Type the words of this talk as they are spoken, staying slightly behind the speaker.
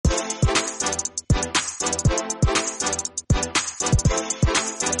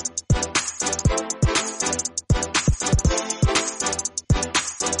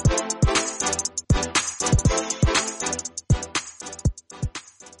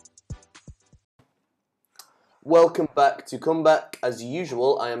Welcome back to Comeback. As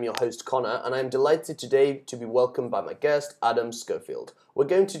usual, I am your host Connor, and I am delighted today to be welcomed by my guest Adam Schofield. We're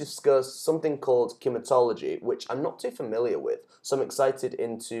going to discuss something called chematology, which I'm not too familiar with, so I'm excited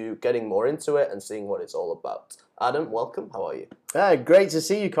into getting more into it and seeing what it's all about. Adam, welcome. How are you? Great to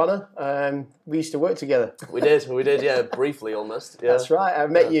see you, Connor. We used to work together. We did, yeah, briefly almost. Yeah. That's right. I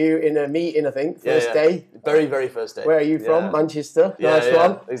met you in a meeting, I think, first day. Very first day. Where are you from? Manchester. Nice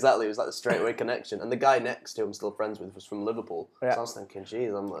one. Exactly. It was like the straightaway connection. And the guy next to him, I'm still friends with, was from Liverpool. Yeah. So I was thinking,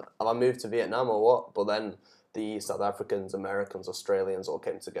 geez, have I moved to Vietnam or what? But then the South Africans, Americans, Australians all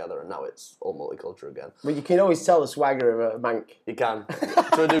came together, and now it's all multicultural again. But you can always tell the swagger of a Manc. You can.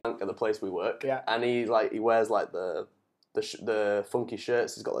 So I do at the place we work. Yeah. And he wears like the funky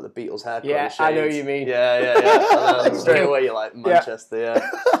shirts. He's got like the Beatles haircut. Yeah, I know what you mean. Yeah. Straight away, you're like Manchester.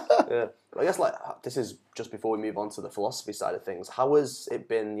 Yeah. I guess like this is just before we move on to the philosophy side of things. How has it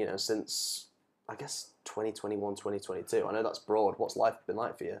been, since I guess 2021, 2022? I know that's broad. What's life been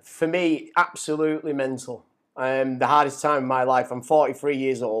like for you? For me, absolutely mental. The hardest time in my life. I'm 43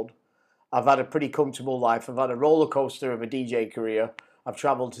 years old. I've had a pretty comfortable life. I've had a roller coaster of a DJ career. I've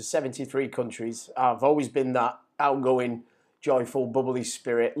travelled to 73 countries. I've always been that outgoing, joyful, bubbly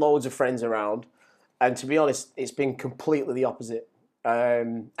spirit. Loads of friends around. And to be honest, it's been completely the opposite.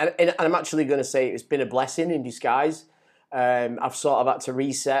 And I'm actually going to say it's been a blessing in disguise. I've sort of had to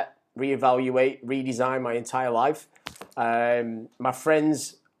reset, reevaluate, redesign my entire life. My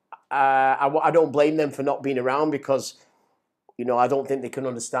friends, I don't blame them for not being around because, I don't think they can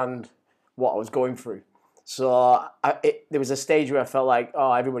understand what I was going through. So there was a stage where I felt like,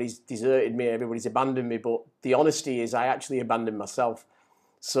 everybody's deserted me, everybody's abandoned me. But the honesty is I actually abandoned myself.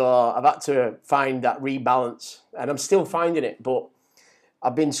 So I've had to find that rebalance, and I'm still finding it. But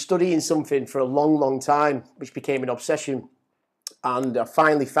I've been studying something for a long, long time, which became an obsession. And I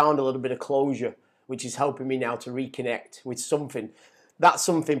finally found a little bit of closure, which is helping me now to reconnect with something. That's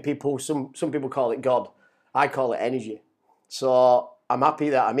something some people call it God. I call it energy. So I'm happy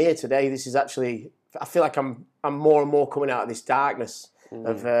that I'm here today. This is actually, I feel like I'm more and more coming out of this darkness.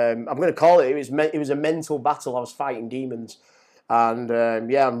 Of I'm going to call it. It was a mental battle. I was fighting demons, and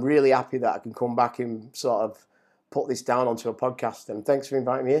I'm really happy that I can come back and sort of put this down onto a podcast. And thanks for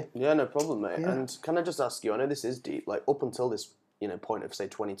inviting me here. Yeah, no problem, mate. Yeah. And can I just ask you? I know this is deep. Like up until this, point of say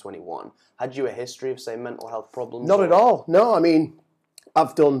 2021, had you a history of say mental health problems? Not at all. No, I mean,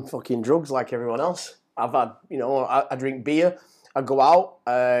 I've done fucking drugs like everyone else. I've had, I drink beer. I go out.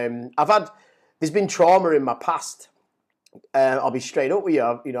 There's been trauma in my past. I'll be straight up with you.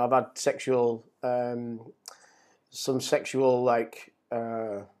 I've had some sexual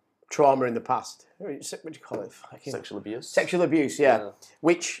trauma in the past. What do you call it? Sexual abuse. Sexual abuse, yeah.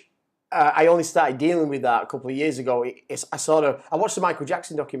 Which I only started dealing with that a couple of years ago. I watched the Michael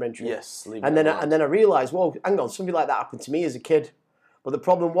Jackson documentary. Yes. And then I realised, well, hang on, something like that happened to me as a kid. But the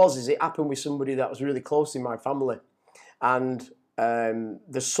problem is it happened with somebody that was really close in my family, and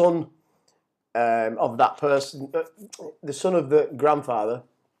the son of that person, the son of the grandfather,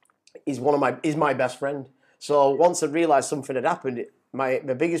 is my best friend. So once I realised something had happened, my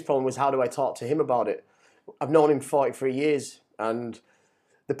biggest problem was how do I talk to him about it? I've known him for 43 years, and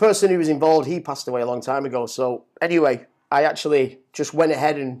the person who was involved, he passed away a long time ago. So anyway, I actually just went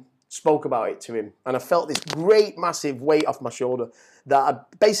ahead and spoke about it to him, and I felt this great, massive weight off my shoulder that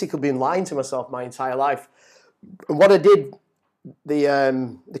I'd basically been lying to myself my entire life. And what I did,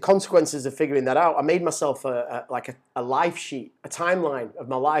 the consequences of figuring that out, I made myself a life sheet, a timeline of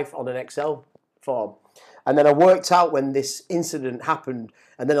my life on an Excel form. And then I worked out when this incident happened,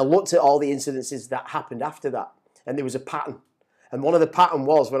 and then I looked at all the incidences that happened after that, and there was a pattern. And one of the pattern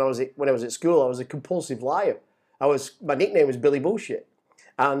was when I was at school, I was a compulsive liar. My nickname was Billy Bullshit.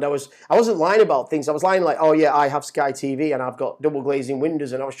 And I wasn't lying about things. I was lying like, oh yeah, I have Sky TV and I've got double glazing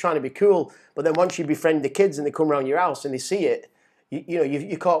windows, and I was trying to be cool. But then once you befriend the kids and they come around your house and they see it,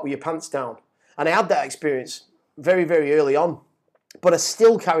 you're caught with your pants down. And I had that experience very, very early on. But I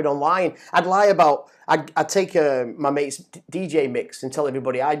still carried on lying. I'd lie about, I'd take my mate's DJ mix and tell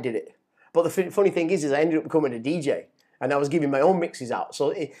everybody I did it. But the funny thing is I ended up becoming a DJ, and I was giving my own mixes out.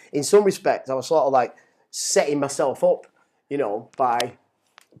 So in some respects, I was sort of like setting myself up,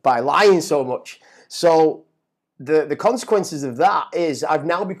 by lying so much. So the consequences of that is I've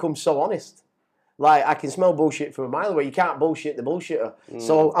now become so honest. Like, I can smell bullshit from a mile away. You can't bullshit the bullshitter.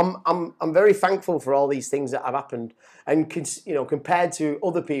 So I'm very thankful for all these things that have happened. And compared to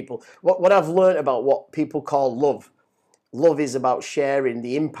other people, what I've learned about what people call love is about sharing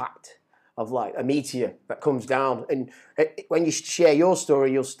the impact of like a meteor that comes down. And when you share your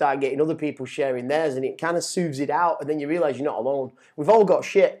story, you'll start getting other people sharing theirs, and it kind of soothes it out. And then you realise you're not alone. We've all got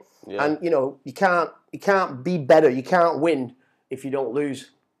shit, and you know you can't be better. You can't win if you don't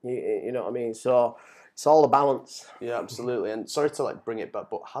lose. You know what I mean? So it's all a balance. Yeah, absolutely. And sorry to like bring it back,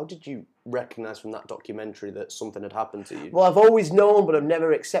 but how did you recognise from that documentary that something had happened to you? Well, I've always known, but I've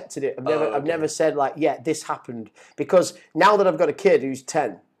never accepted it. I've never said like, yeah, this happened. Because now that I've got a kid who's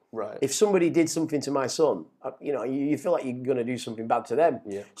 10, right. If somebody did something to my son, you know, you feel like you're going to do something bad to them.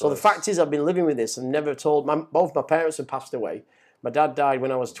 Yeah, so the fact is, I've been living with this and never told. Both my parents have passed away. My dad died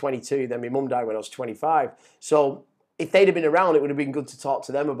when I was 22. Then my mum died when I was 25. So if they'd have been around, it would have been good to talk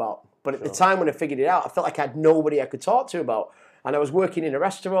to them about. But at the time when I figured it out, I felt like I had nobody I could talk to about. And I was working in a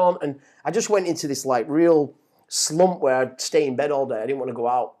restaurant, and I just went into this like real slump where I'd stay in bed all day. I didn't want to go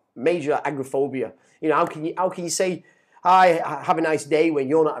out. Major agoraphobia. You know, how can you say, "Hi, have a nice day" when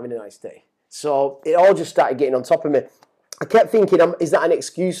you're not having a nice day? So it all just started getting on top of me. I kept thinking, is that an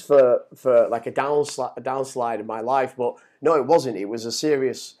excuse for like a downslide in my life? But no, it wasn't. It was a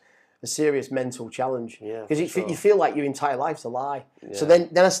serious mental challenge. Yeah, because you feel like your entire life's a lie. Yeah. So then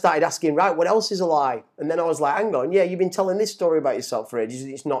I started asking, right, what else is a lie? And then I was like, hang on, yeah, you've been telling this story about yourself for ages.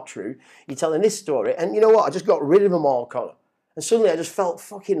 It's not true. You're telling this story. And you know what? I just got rid of them all, Connor. And suddenly I just felt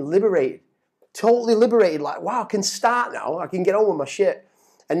fucking liberated. Totally liberated. Like, wow, I can start now. I can get on with my shit.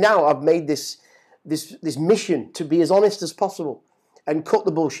 And now I've made this mission to be as honest as possible and cut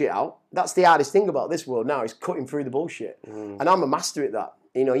the bullshit out. That's the hardest thing about this world now, is cutting through the bullshit. And I'm a master at that.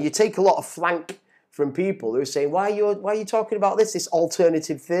 You know, you take a lot of flank from people who are saying, why are you talking about this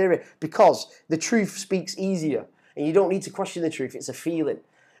alternative theory? Because the truth speaks easier, and you don't need to question the truth. It's a feeling.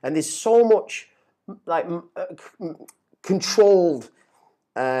 And there's so much like controlled,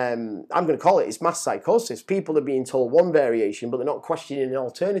 I'm going to call it's mass psychosis. People are being told one variation, but they're not questioning an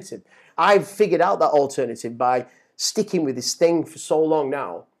alternative. I've figured out that alternative by sticking with this thing for so long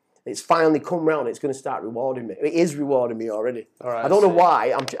now. It's finally come round. It's going to start rewarding me. It is rewarding me already. All right, I don't know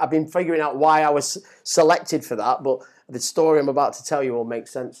why. I've been figuring out why I was selected for that, but the story I'm about to tell you will make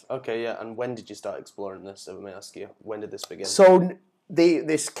sense. Okay, yeah. And when did you start exploring this, if I may ask you? When did this begin? So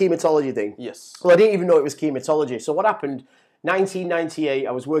this chematology thing. Yes. Well, I didn't even know it was chematology. So what happened, 1998,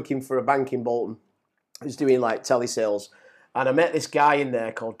 I was working for a bank in Bolton. I was doing like telesales. And I met this guy in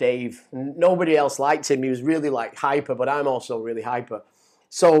there called Dave. Nobody else liked him. He was really like hyper, but I'm also really hyper.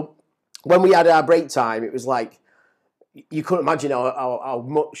 So when we had our break time, it was like, you couldn't imagine how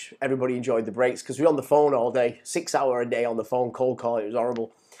much everybody enjoyed the breaks, because we were on the phone all day, 6 hours a day on the phone, cold calling. It was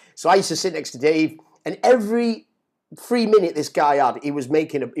horrible. So I used to sit next to Dave, and every 3 minutes this guy had, he was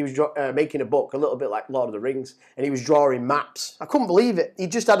making a book, a little bit like Lord of the Rings, and he was drawing maps. I couldn't believe it. He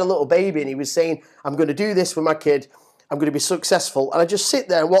just had a little baby, and he was saying, I'm going to do this for my kid. I'm going to be successful. And I just sit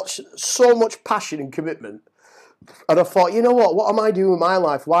there and watch so much passion and commitment. And I thought, you know what am I doing with my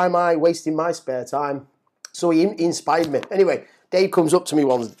life? Why am I wasting my spare time? So he inspired me. Anyway, Dave comes up to me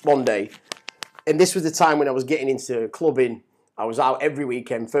one day, and this was the time when I was getting into clubbing. I was out every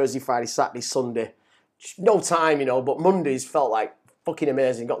weekend, Thursday, Friday, Saturday, Sunday. No time, you know, but Mondays felt like fucking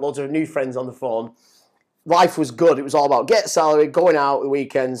amazing. Got loads of new friends on the phone. Life was good. It was all about get salary, going out the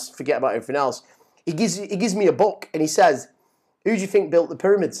weekends, forget about everything else. He gives me a book, and he says, who do you think built the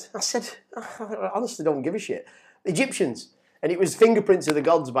pyramids? I said, I honestly don't give a shit. Egyptians. And it was Fingerprints of the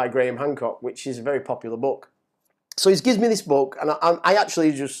Gods by Graham Hancock, which is a very popular book. So he gives me this book, and I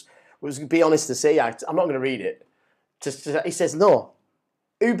actually just was, be honest to say, I'm not going to read it. He says, no,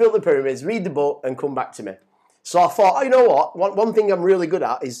 who built the pyramids? Read the book and come back to me. So I thought, oh, you know what? One thing I'm really good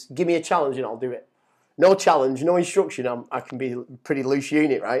at is give me a challenge and I'll do it. No challenge, no instruction. I can be a pretty loose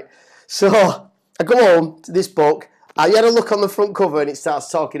unit, right? So I go home to this book. I had a look on the front cover, and it starts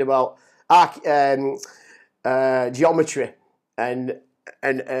talking about geometry and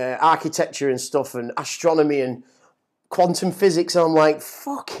architecture and stuff, and astronomy and quantum physics. And I'm like,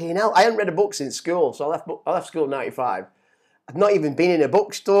 fucking hell. I hadn't read a book since school, so I left school in 95. I'd not even been in a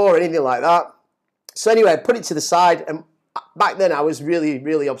bookstore or anything like that. So anyway, I put it to the side, and back then I was really,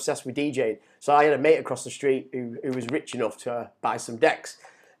 really obsessed with DJing. So I had a mate across the street who was rich enough to buy some decks,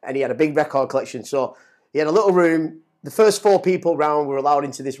 and he had a big record collection. So he had a little room. The first 4 people round were allowed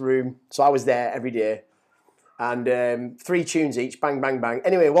into this room, so I was there every day. And 3 tunes each, bang, bang, bang.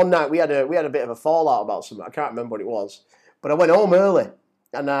 Anyway, one night we had a bit of a fallout about something. I can't remember what it was. But I went home early,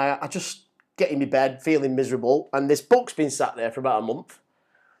 and I just get in my bed feeling miserable. And this book's been sat there for about a month.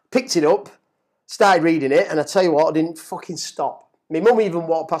 Picked it up, started reading it, and I tell you what, I didn't fucking stop. My mum even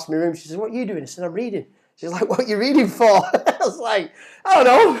walked past my room. She said, what are you doing? I said, I'm reading. She's like, what are you reading for? I was like, I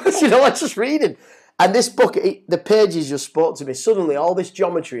don't know. You know, I'm just reading. And this book, the pages just spoke to me. Suddenly, all this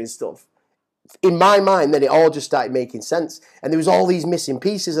geometry and stuff, in my mind, then it all just started making sense. And there was all these missing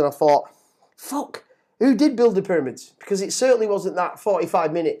pieces, and I thought, fuck, who did build the pyramids? Because it certainly wasn't that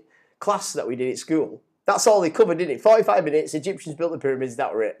 45-minute class that we did at school. That's all they covered, didn't it? 45 minutes, Egyptians built the pyramids,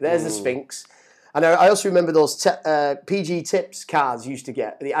 that were it. There's the Sphinx. And I also remember those PG Tips cards you used to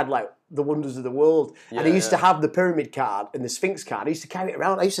get. They had like the wonders of the world. Yeah, and I used to have the pyramid card and the Sphinx card. I used to carry it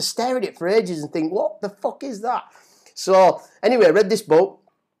around. I used to stare at it for ages and think, what the fuck is that? So anyway, I read this book.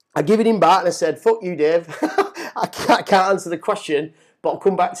 I give it him back and I said, fuck you, Dave. I can't answer the question, but I'll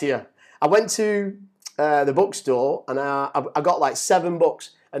come back to you. I went to the bookstore and I got like 7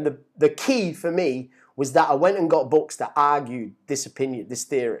 books. And the key for me was that I went and got books that argued this opinion, this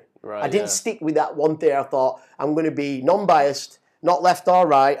theory. Right, I didn't stick with that one theory. I thought, I'm going to be non-biased, not left or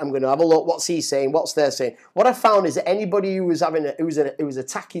right. I'm going to have a look, what's he saying, what's they saying. What I found is that anybody who was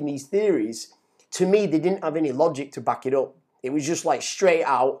attacking these theories, to me, they didn't have any logic to back it up. It was just like straight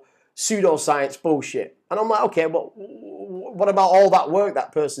out pseudoscience bullshit. And I'm like, okay, but what about all that work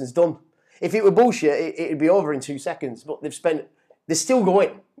that person's done? If it were bullshit, it'd be over in 2 seconds. But they're still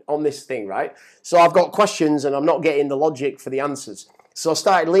going on this thing, right? So I've got questions and I'm not getting the logic for the answers. So I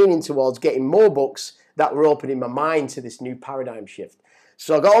started leaning towards getting more books that were opening my mind to this new paradigm shift.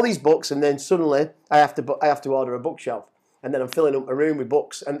 So I got all these books, and then suddenly I have to order a bookshelf, and then I'm filling up my room with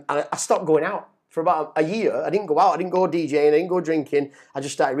books, and I stopped going out for about a year. I didn't go out, I didn't go DJing, I didn't go drinking. I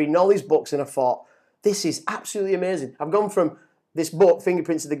just started reading all these books, and I thought, this is absolutely amazing. I've gone from this book,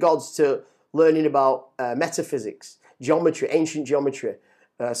 Fingerprints of the Gods, to learning about metaphysics, geometry, ancient geometry,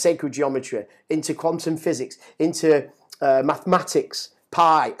 sacred geometry, into quantum physics, into mathematics,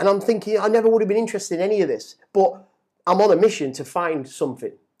 pi, and I'm thinking I never would have been interested in any of this, but I'm on a mission to find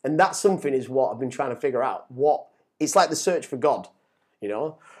something, and that something is what I've been trying to figure out. It's like the search for God, you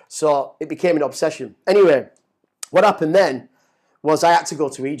know. So it became an obsession. Anyway, what happened then was I had to go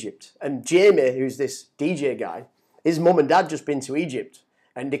to Egypt, and Jamie, who's this DJ guy, his mum and dad just been to Egypt,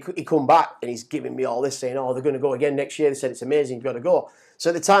 and he come back and he's giving me all this, saying, oh, they're going to go again next year. They said it's amazing, you've got to go. So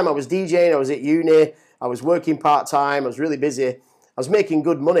at the time I was DJing, I was at uni, I was working part-time, I was really busy. I was making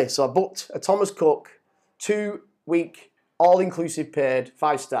good money, so I booked a Thomas Cook 2-week, all-inclusive paid,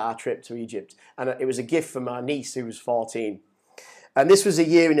 5-star trip to Egypt. And it was a gift for my niece who was 14. And this was a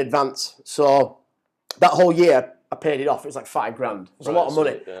year in advance. So that whole year, I paid it off. It was like $5,000. It was a lot of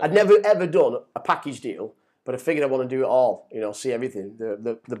money. Yeah. I'd never, ever done a package deal, but I figured I want to do it all, you know, see everything,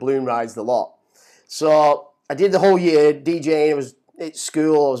 the balloon rides, the lot. So I did the whole year DJing. I was at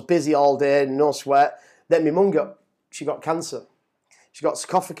school. I was busy all day, no sweat. Then my mum got cancer. She got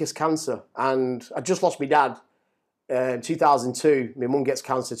sarcophagus cancer, and I just lost my dad in 2002. My mum gets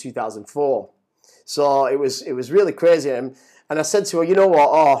cancer 2004. So it was really crazy. And I said to her, you know what?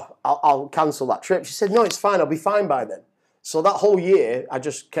 Oh, I'll cancel that trip. She said, no, it's fine. I'll be fine by then. So that whole year, I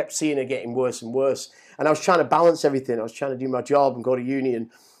just kept seeing her getting worse and worse. And I was trying to balance everything. I was trying to do my job and go to uni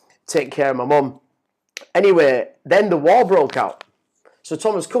and take care of my mum. Anyway, then the war broke out. So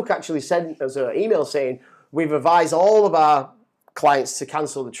Thomas Cook actually sent us an email saying, we've advised all of our clients to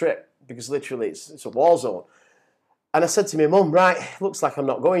cancel the trip because literally it's a war zone. And I said to my mum, right, looks like I'm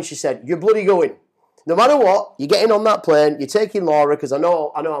not going. She said, you're bloody going. No matter what, you're getting on that plane, you're taking Laura because I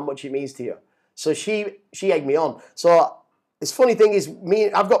know how much it means to you. So she egged me on. So this funny thing is,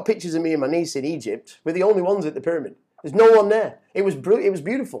 I've got pictures of me and my niece in Egypt. We're the only ones at the pyramid. There's no one there. It was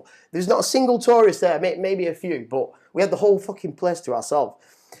beautiful. There's not a single tourist there, maybe a few, but we had the whole fucking place to ourselves.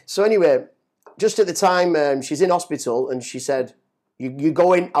 So anyway, just at the time, she's in hospital, and she said, you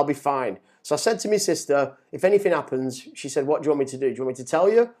go in, I'll be fine. So I said to my sister, if anything happens, she said, what do you want me to do? Do you want me to tell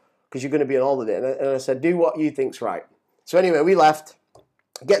you? Because you're going to be on holiday. And I said, do what you think's right. So anyway, we left,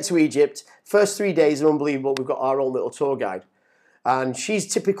 get to Egypt. First 3 days are unbelievable. We've got our own little tour guide. And she's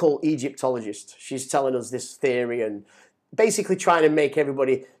typical Egyptologist. She's telling us this theory and basically trying to make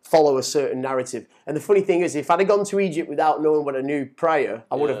everybody follow a certain narrative. And the funny thing is, if I'd have gone to Egypt without knowing what I knew prior,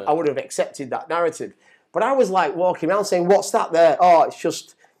 I would have accepted that narrative. But I was like walking around saying, what's that there? Oh, it's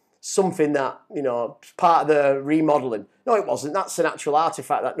just something that, you know, part of the remodeling. No, it wasn't. That's a natural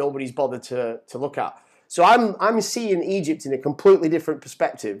artifact that nobody's bothered to look at. So I'm seeing Egypt in a completely different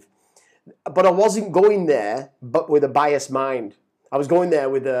perspective. But I wasn't going there but with a biased mind. I was going there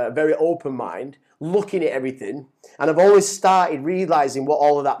with a very open mind, looking at everything, and I've always started realizing what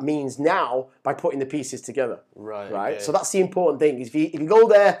all of that means now by putting the pieces together. Right. Okay. So that's the important thing. If you go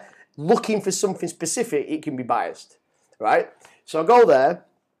there looking for something specific, it can be biased, right? So I go there,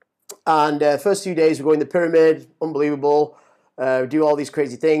 and first 2 days we go in the pyramid, unbelievable, do all these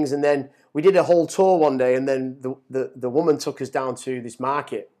crazy things, and then we did a whole tour one day, and then the woman took us down to this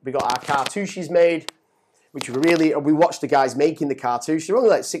market. We got our cartouches made, which we watched the guys making the cartouche. They're only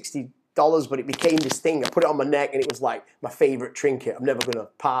like 60 but it became this thing. I put it on my neck and it was like my favorite trinket. I'm never going to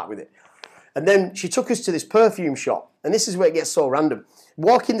part with it. And then she took us to this perfume shop. And this is where it gets so random.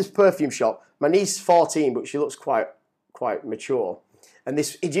 Walk in this perfume shop. My niece is 14, but she looks quite mature. And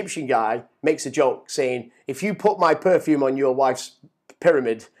this Egyptian guy makes a joke saying, if you put my perfume on your wife's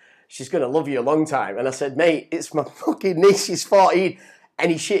pyramid, she's going to love you a long time. And I said, mate, it's my fucking niece. She's 14.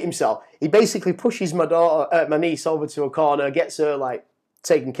 And he shit himself. He basically pushes my niece over to a corner, gets her like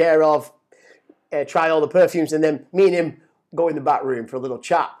taken care of, try all the perfumes, and then me and him go in the back room for a little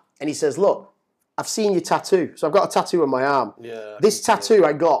chat. And he says, look, I've seen your tattoo. So I've got a tattoo on my arm. Yeah, this tattoo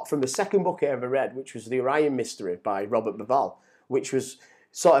I got from the second book I ever read, which was The Orion Mystery by Robert Bauval, which was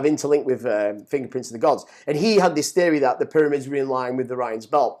sort of interlinked with Fingerprints of the Gods. And he had this theory that the pyramids were in line with the Orion's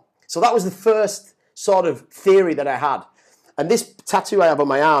belt. So that was the first sort of theory that I had. And this tattoo I have on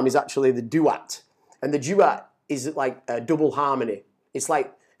my arm is actually the duat. And the duat is like a double harmony. It's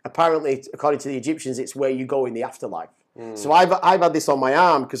like, apparently, according to the Egyptians, it's where you go in the afterlife. So I've had this on my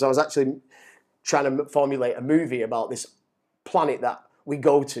arm because I was actually trying to formulate a movie about this planet that we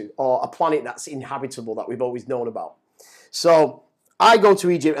go to, or a planet that's inhabitable that we've always known about. So I go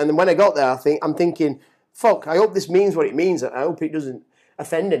to Egypt, and then when I got there, I'm thinking, fuck, I hope this means what it means. I hope it doesn't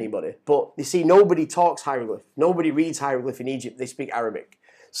offend anybody. But you see, nobody talks hieroglyph. Nobody reads hieroglyph in Egypt. They speak Arabic.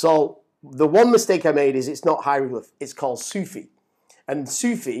 So the one mistake I made is it's not hieroglyph. It's called Sufi. And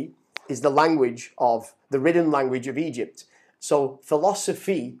Sufi is the language of, the written language of Egypt. So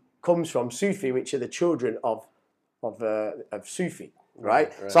philosophy comes from Sufi, which are the children of Sufi,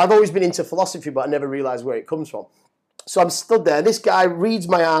 right? So I've always been into philosophy, but I never realized where it comes from. So I'm stood there. This guy reads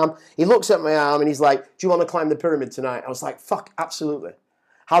my arm. He looks at my arm and he's like, do you want to climb the pyramid tonight? I was like, fuck, absolutely.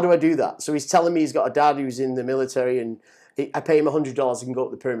 How do I do that? So he's telling me he's got a dad who's in the military and I pay him $100, he can go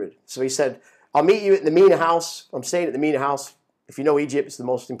up the pyramid. So he said, I'll meet you at the Mina House. I'm staying at the Mina House. If you know Egypt, it's the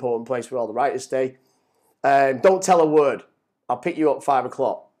most important place where all the writers stay. Don't tell a word. I'll pick you up at 5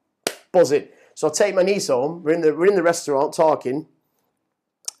 o'clock. Buzz it. So I take my niece home. We're in the restaurant talking.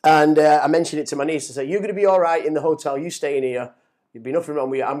 And I mentioned it to my niece. I said, you're going to be all right in the hotel. You stay in here. There'll be nothing wrong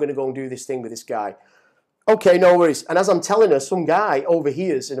with you. I'm going to go and do this thing with this guy. Okay, no worries. And as I'm telling her, some guy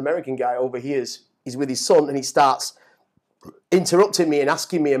overhears, an American guy overhears, he's with his son, and he starts interrupting me and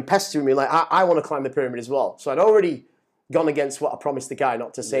asking me and pestering me like, I want to climb the pyramid as well. So I'd already gone against what I promised the guy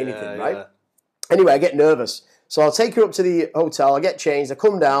not to say anything, right? Yeah. Anyway, I get nervous. So I'll take her up to the hotel. I get changed. I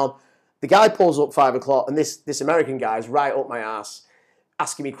come down. The guy pulls up 5 o'clock, and this American guy is right up my ass,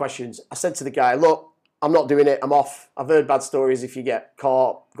 asking me questions. I said to the guy, look, I'm not doing it. I'm off. I've heard bad stories. If you get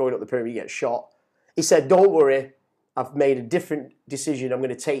caught going up the pyramid, you get shot. He said, don't worry. I've made a different decision. I'm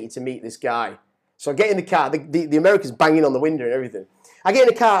going to take you to meet this guy. So I get in the car. The American's banging on the window and everything. I get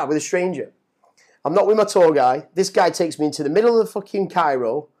in the car with a stranger. I'm not with my tour guy. This guy takes me into the middle of the fucking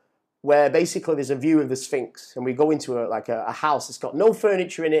Cairo, where basically there's a view of the Sphinx, and we go into a house that's got no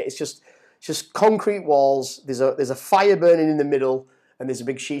furniture in it. It's just concrete walls. There's a fire burning in the middle, and there's a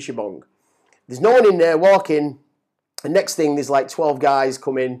big shisha bong. There's no one in there walking. And next thing, there's like 12 guys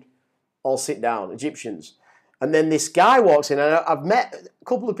come in, all sit down, Egyptians. And then this guy walks in, and I've met a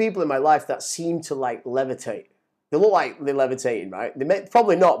couple of people in my life that seem to like levitate. They look like they're levitating, right?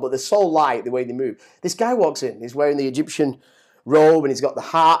 Probably not, but they're so light the way they move. This guy walks in. He's wearing the Egyptian robe, and he's got the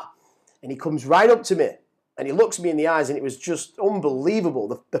hat. And he comes right up to me, and he looks me in the eyes, and it was just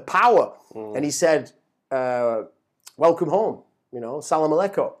unbelievable, the power. And he said, welcome home, salam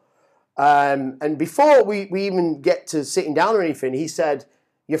alaikum. And before we even get to sitting down or anything, he said,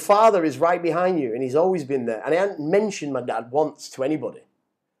 your father is right behind you, and he's always been there. And I hadn't mentioned my dad once to anybody.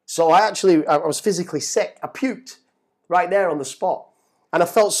 So I was physically sick. I puked right there on the spot. And I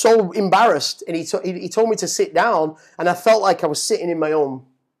felt so embarrassed, and he told me to sit down, and I felt like I was sitting in my own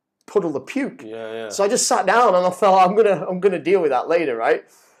puddle of puke. Yeah. So I just sat down, and I thought, I'm gonna deal with that later, right?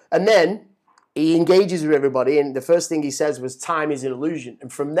 And then he engages with everybody, and the first thing he says was, time is an illusion.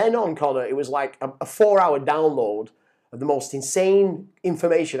 And from then on, Connor, it was like a 4-hour download of the most insane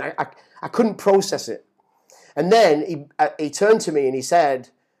information. I couldn't process it. And then he turned to me and he said,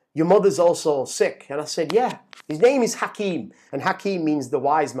 your mother's also sick. And I said, yeah. His name is Hakim, and Hakim means the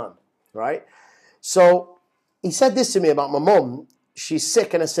wise man, right? So he said this to me about my mum. She's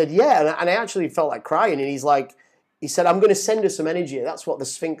sick. And I said, yeah. And I actually felt like crying. And he said, I'm going to send her some energy. That's what the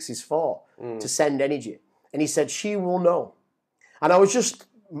Sphinx is for, to send energy. And he said, she will know. And I was just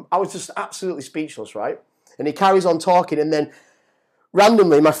absolutely speechless, right? And he carries on talking. And then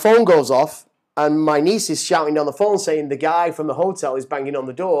randomly, my phone goes off. And my niece is shouting down the phone saying, the guy from the hotel is banging on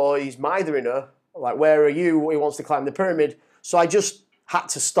the door. He's mithering her. Like, where are you? He wants to climb the pyramid. So I just had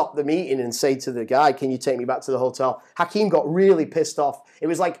to stop the meeting and say to the guy, can you take me back to the hotel? Hakim got really pissed off. It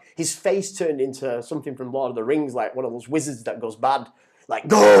was like his face turned into something from Lord of the Rings, like one of those wizards that goes bad, like,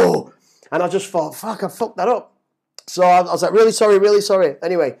 go! And I just thought, fuck, I fucked that up. So I was like, really sorry, really sorry.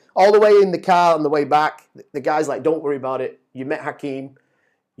 Anyway, all the way in the car on the way back, the guy's like, don't worry about it. You met Hakeem.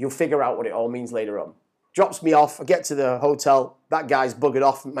 You'll figure out what it all means later on. Drops me off. I get to the hotel. That guy's buggered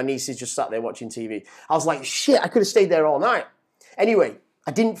off. My niece is just sat there watching TV. I was like, shit, I could have stayed there all night. Anyway,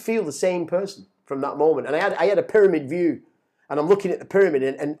 I didn't feel the same person from that moment. And I had a pyramid view. And I'm looking at the pyramid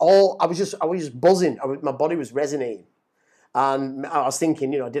and I was just buzzing. My body was resonating. And I was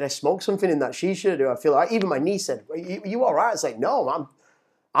thinking, did I smoke something in that shisha? Do I feel like, even my niece said, are you all right? It's like, no,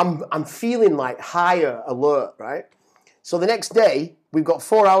 I'm feeling like higher alert, right? So the next day, we've got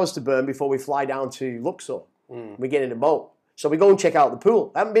 4 hours to burn before we fly down to Luxor. We get in a boat. So we go and check out the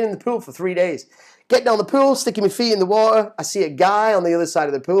pool. I haven't been in the pool for 3 days. Get down the pool, sticking my feet in the water. I see a guy on the other side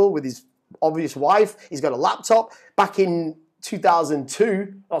of the pool with his obvious wife. He's got a laptop. Back in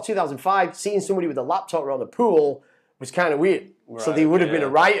 2002 or 2005, seeing somebody with a laptop around the pool was kind of weird. Right, so they would have been a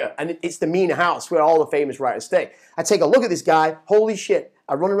writer. And it's the Mina House where all the famous writers stay. I take a look at this guy. Holy shit.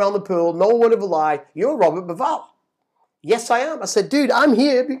 I run around the pool. No word of a lie. You're Robert Bauval. Yes, I am. I said, dude, I'm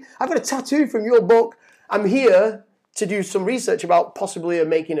here. I've got a tattoo from your book. I'm here to do some research about possibly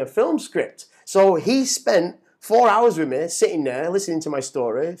making a film script. So he spent 4 hours with me, sitting there, listening to my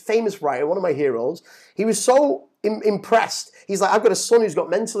story. Famous writer, one of my heroes. He was so impressed. He's like, I've got a son who's got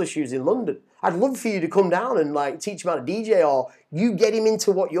mental issues in London. I'd love for you to come down and like teach him how to DJ, or you get him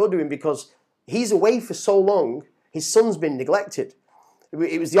into what you're doing, because he's away for so long. His son's been neglected.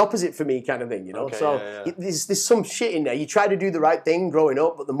 It was the opposite for me, kind of thing, Okay, so there's some shit in there. You try to do the right thing growing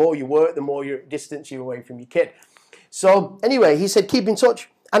up, but the more you work, the more you distance you away from your kid. So anyway, he said, keep in touch.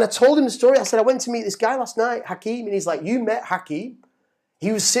 And I told him the story. I said, I went to meet this guy last night, Hakeem. And he's like, you met Hakeem?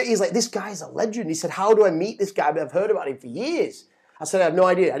 He's like, this guy's a legend. He said, how do I meet this guy? I've heard about him for years. I said, I have no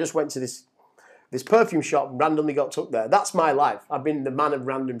idea. I just went to this perfume shop and randomly got took there. That's my life. I've been the man of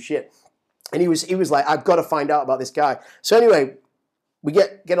random shit. And he was like, I've got to find out about this guy. So anyway, we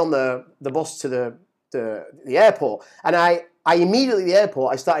get on the bus to the airport. And I immediately at the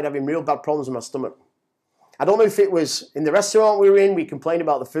airport, I started having real bad problems with my stomach. I don't know if it was in the restaurant we were in, we complained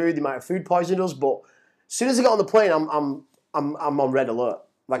about the food, they might have food poisoned us, but as soon as I got on the plane, I'm on red alert.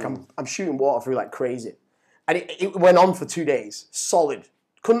 Like I'm shooting water through like crazy. And it went on for 2 days, solid.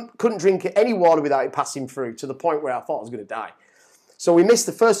 Couldn't drink any water without it passing through, to the point where I thought I was going to die. So we missed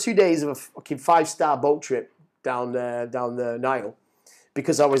the first 2 days of a fucking 5-star boat trip down the Nile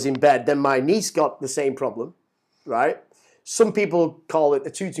because I was in bed. Then my niece got the same problem, right? Some people call it the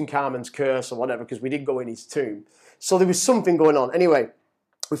Tutankhamun's curse or whatever, because we did go in his tomb. So there was something going on. Anyway,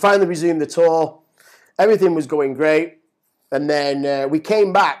 we finally resumed the tour. Everything was going great. And then we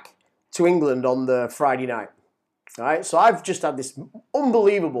came back to England on the Friday night. All right? So I've just had this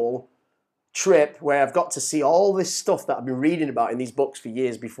unbelievable trip where I've got to see all this stuff that I've been reading about in these books for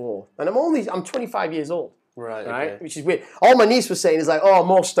years before. And I'm 25 years old. Right? Okay. Which is weird. All my niece was saying is like, oh,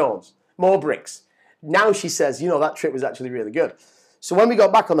 more stones, more bricks. Now she says, that trip was actually really good. So when we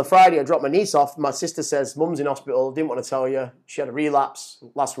got back on the Friday, I dropped my niece off. My sister says, Mum's in hospital. Didn't want to tell you. She had a relapse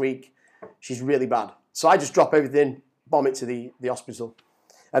last week. She's really bad. So I just drop everything, bomb it to the hospital.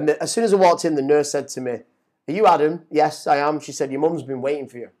 And as soon as I walked in, the nurse said to me, are you Adam? Yes, I am. She said, your mum's been waiting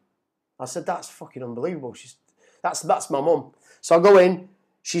for you. I said, that's fucking unbelievable. That's my mum. So I go in.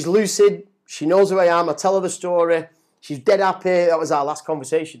 She's lucid. She knows who I am. I tell her the story. She's dead happy. That was our last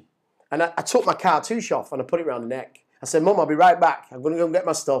conversation. And I took my cartouche off and I put it around the neck. I said, Mum, I'll be right back. I'm going to go and get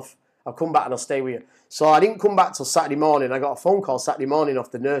my stuff. I'll come back and I'll stay with you. So I didn't come back till Saturday morning. I got a phone call Saturday morning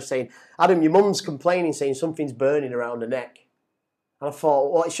off the nurse saying, Adam, your mum's complaining, saying something's burning around her neck. And I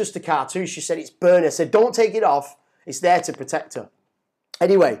thought, well, it's just a cartouche. She said, it's burning. I said, don't take it off. It's there to protect her.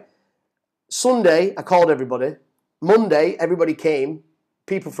 Anyway, Sunday, I called everybody. Monday, everybody came.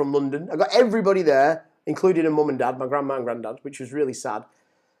 People from London. I got everybody there, including her mum and dad, my grandma and granddad, which was really sad.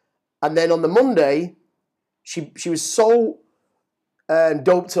 And then on the Monday, she was so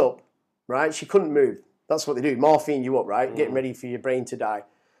doped up, right? She couldn't move. That's what they do, morphine you up, right? Getting ready for your brain to die.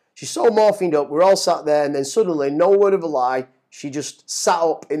 She's so morphined up, we're all sat there, and then suddenly, no word of a lie, she just sat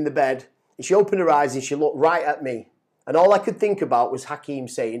up in the bed, and she opened her eyes, and she looked right at me. And all I could think about was Hakeem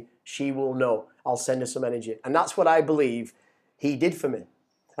saying, she will know, I'll send her some energy. And that's what I believe he did for me.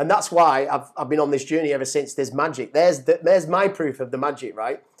 And that's why I've been on this journey ever since. There's magic. There's my proof of the magic,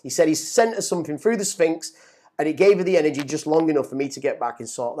 right? He said he sent her something through the Sphinx and it gave her the energy just long enough for me to get back and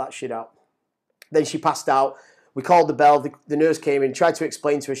sort that shit out. Then she passed out. We called the bell. The nurse came in, tried to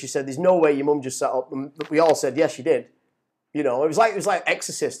explain to her. She said, there's no way your mum just sat up. And we all said, yes, she did. You know, it was like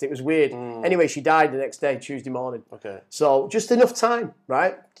Exorcist. It was weird. Anyway, she died the next day, Tuesday morning. Okay. So just enough time,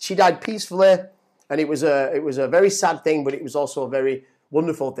 right? She died peacefully, and it was a very sad thing, but it was also a very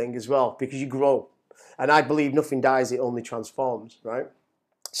wonderful thing as well, because you grow. And I believe nothing dies; it only transforms, right?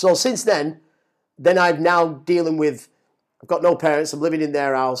 So since then I'm now dealing with. I've got no parents. I'm living in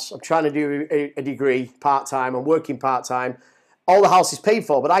their house. I'm trying to do a degree part time. I'm working part time. All the house is paid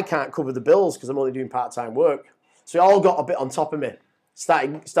for, but I can't cover the bills because I'm only doing part time work. So it all got a bit on top of me.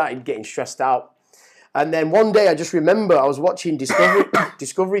 Started getting stressed out. And then one day I just remember I was watching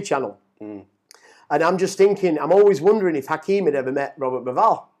Discovery Channel. And I'm just thinking, I'm always wondering if Hakeem had ever met Robert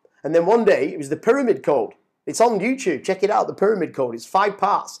Bauval. And then one day it was the Pyramid Code. It's on YouTube. Check it out, the Pyramid Code. It's 5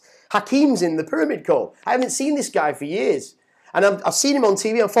 parts. Hakeem's in the Pyramid Code. I haven't seen this guy for years. And I've seen him on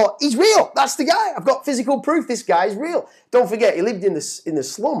TV and thought, he's real. That's the guy. I've got physical proof this guy is real. Don't forget, he lived in the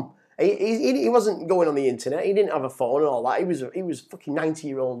slum. He wasn't going on the internet. He didn't have a phone and all that. He was a fucking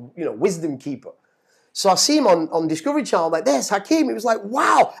 90-year-old, wisdom keeper. So I see him on Discovery Channel like, there's Hakeem. It was like,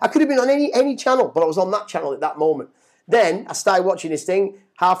 wow, I could have been on any channel, but I was on that channel at that moment. Then I started watching this thing.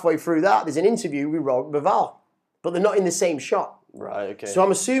 Halfway through that, there's an interview with Robert Bauval, but they're not in the same shot. Right, okay. So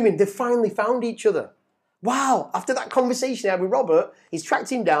I'm assuming they finally found each other. Wow, after that conversation I had with Robert, he's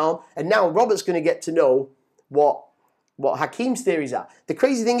tracked him down, and now Robert's going to get to know what Hakeem's theories are. The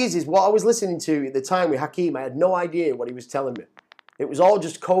crazy thing is what I was listening to at the time with Hakeem, I had no idea what he was telling me. It was all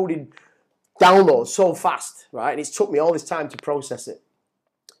just coded downloads so fast, right? And it took me all this time to process it.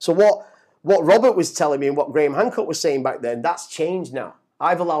 So what Robert was telling me and what Graham Hancock was saying back then, that's changed now.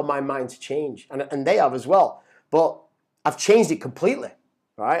 I've allowed my mind to change, and they have as well. But I've changed it completely,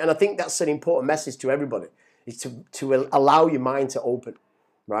 right? And I think that's an important message to everybody, is to allow your mind to open,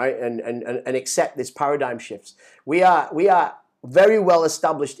 right? And accept this paradigm shifts. We are very well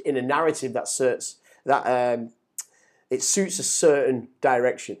established in a narrative that it suits a certain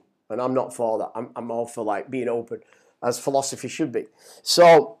direction, and I'm not for that. I'm all for like being open, as philosophy should be.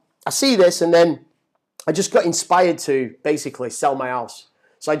 So I see this, and then I just got inspired to basically sell my house.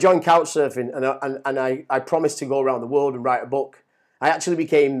 So I joined Couchsurfing, and I promised to go around the world and write a book. I actually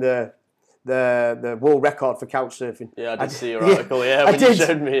became the world record for Couchsurfing. Yeah, I did see your article, when you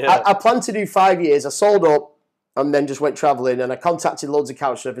showed me. Yeah. I planned to do 5 years. I sold up and then just went travelling, and I contacted loads of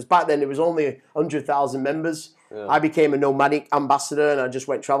Couchsurfers. Back then, there was only 100,000 members. Yeah. I became a nomadic ambassador, and I just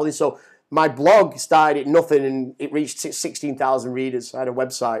went travelling. So my blog started at nothing, and it reached 16,000 readers. I had a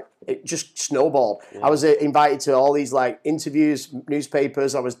website. It just snowballed. Yeah. I was invited to all these like interviews,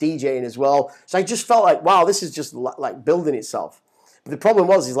 newspapers. I was DJing as well. So I just felt like, wow, this is just like building itself. But the problem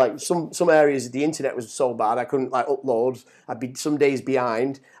is like some areas the internet was so bad I couldn't like upload. I'd be some days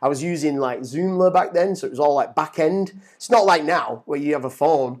behind. I was using like Zoomla back then, so it was all like back end. It's not like now where you have a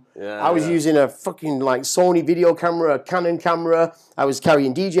phone. Yeah, I was using a fucking like Sony video camera, a Canon camera. I was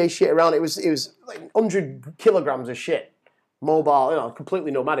carrying DJ shit around. It was like 100 kilograms of shit, mobile, completely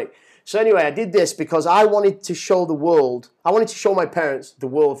nomadic. So anyway, I did this because I wanted to show the world. I wanted to show my parents the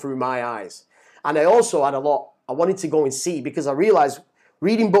world through my eyes, and I also had a lot. I wanted to go and see, because I realized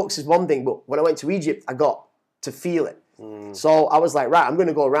reading books is one thing, but when I went to Egypt, I got to feel it. So I was like, right, I'm going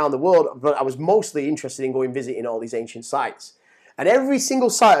to go around the world, but I was mostly interested in going visiting all these ancient sites. And every single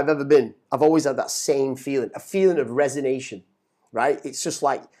site I've ever been, I've always had that same feeling, a feeling of resonation, right? It's just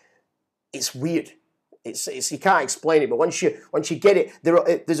like, it's weird. It's you can't explain it, but once you get it,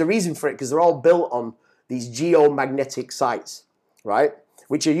 there's a reason for it, because they're all built on these geomagnetic sites, right?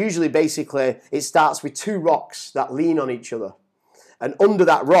 Which are usually basically, it starts with 2 rocks that lean on each other. And under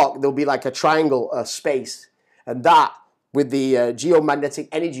that rock, there'll be like a triangle, a space. And that, with the geomagnetic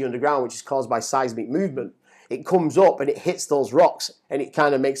energy underground, which is caused by seismic movement, it comes up and it hits those rocks, and it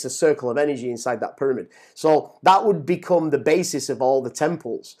kind of makes a circle of energy inside that pyramid. So that would become the basis of all the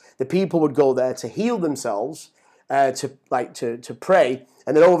temples. The people would go there to heal themselves, to pray.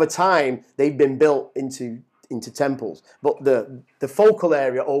 And then over time, they've been built into temples, but the focal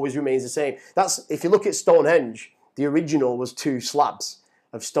area always remains the same. That's, if you look at Stonehenge, the original was 2 slabs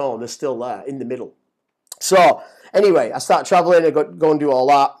of stone. They're still there in the middle. So anyway, I start traveling. I go and do all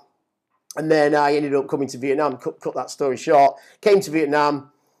that, and then I ended up coming to Vietnam. Cut that story short. Came to Vietnam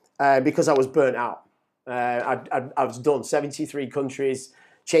because I was burnt out. I was done. 73 countries,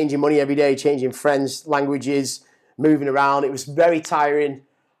 changing money every day, changing friends, languages, moving around. It was very tiring.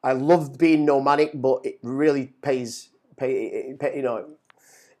 I loved being nomadic, but it really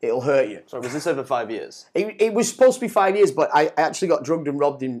it'll hurt you. So was this over 5 years? It was supposed to be 5 years, but I actually got drugged and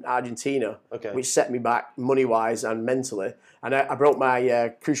robbed in Argentina, which set me back money-wise and mentally. And I broke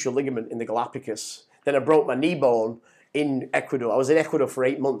my crucial ligament in the Galapagos. Then I broke my knee bone in Ecuador. I was in Ecuador for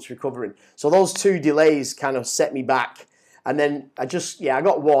 8 months recovering. So those 2 delays kind of set me back. And then I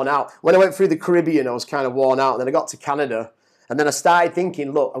got worn out. When I went through the Caribbean, I was kind of worn out. And then I got to Canada. And then I started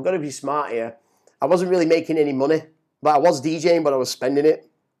thinking, look, I've got to be smart here. I wasn't really making any money. But I was DJing, but I was spending it.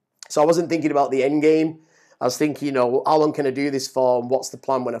 So I wasn't thinking about the end game. I was thinking, how long can I do this for? And what's the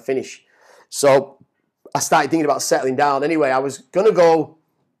plan when I finish? So I started thinking about settling down. Anyway, I was going to go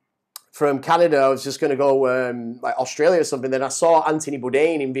from Canada. I was just going to go like Australia or something. Then I saw Anthony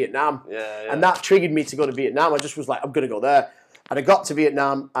Bourdain in Vietnam. And that triggered me to go to Vietnam. I just was like, I'm going to go there. And I got to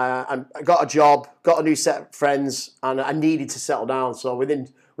Vietnam. And I got a job, got a new set of friends, and I needed to settle down. So within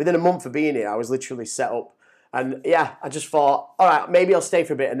a month of being here, I was literally set up. And yeah, I just thought, all right, maybe I'll stay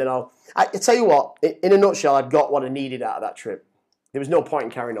for a bit, and then I tell you what, in a nutshell, I'd got what I needed out of that trip. There was no point in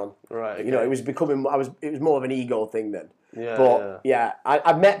carrying on. Right. Okay. It was it was more of an ego thing then.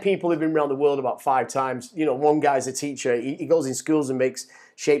 I've met people who've been around the world about 5 times. One guy's a teacher. He goes in schools and makes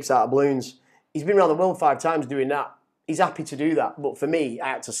shapes out of balloons. He's been around the world 5 times doing that. He's happy to do that. But for me, I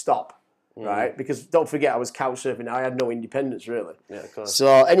had to stop, right? Because don't forget, I was couch surfing. I had no independence, really. Yeah, of course.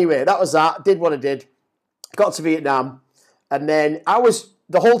 So anyway, that was that. Did what I did. Got to Vietnam. And then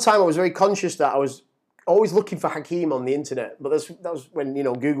the whole time I was very conscious that I was always looking for Hakeem on the internet. But that was when,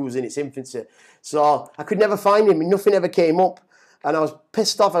 Google was in its infancy. So I could never find him. Nothing ever came up. And I was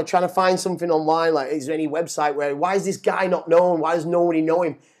pissed off. I was trying to find something online. Like, is there any website why is this guy not known? Why does nobody know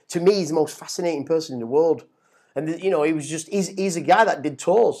him? To me, he's the most fascinating person in the world. And, he was he's a guy that did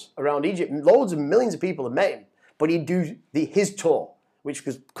tours around Egypt. Loads of millions of people have met him. But he'd do his tour, which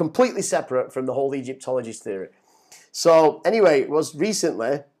was completely separate from the whole Egyptologist theory. So anyway, it was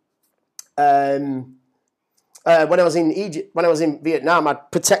recently, when I was in Vietnam, I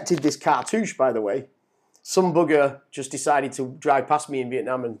protected this cartouche, by the way. Some bugger just decided to drive past me in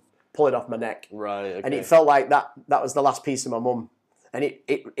Vietnam and pull it off my neck. Right, okay. And it felt like that was the last piece of my mum. And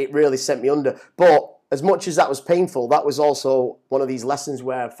it really sent me under. But as much as that was painful, that was also one of these lessons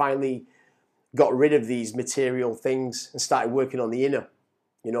where I finally got rid of these material things and started working on the inner.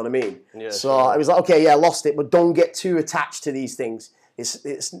 You know what I mean? Yeah, so sure. I was like, okay, yeah, I lost it, but don't get too attached to these things.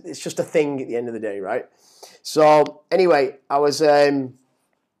 It's just a thing at the end of the day, right? So anyway, I was talking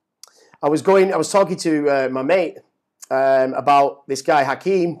to my mate about this guy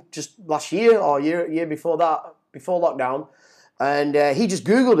Hakeem just last year or year before that, before lockdown, and he just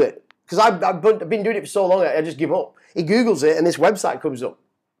Googled it because I've been doing it for so long, I just give up. He Googles it, and this website comes up,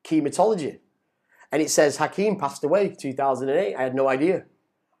 Chematology, and it says Hakeem passed away 2008. I had no idea.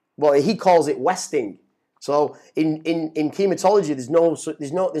 Well, he calls it Westing. So in chematology, there's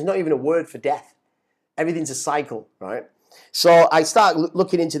not even a word for death. Everything's a cycle, right? So I start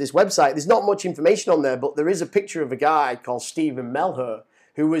looking into this website. There's not much information on there, but there is a picture of a guy called Stephen Melher,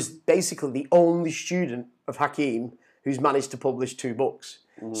 who was basically the only student of Hakeem who's managed to publish 2 books.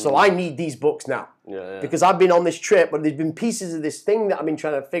 So I need these books now. Because I've been on this trip, but there's been pieces of this thing that I've been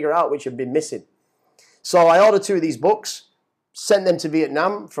trying to figure out which have been missing. So I ordered 2 of these books, sent them to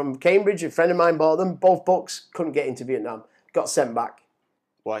Vietnam from Cambridge. A friend of mine bought them. Both books, couldn't get into Vietnam. Got sent back.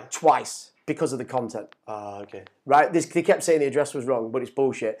 Why? Twice, because of the content. Okay. Right? They kept saying the address was wrong, but it's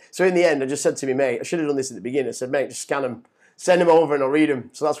bullshit. So in the end, I just said to me, mate, I should have done this at the beginning. I said, mate, just scan them, send them over and I'll read them.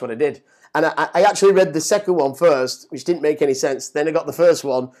 So that's what I did. And I actually read the second one first, which didn't make any sense. Then I got the first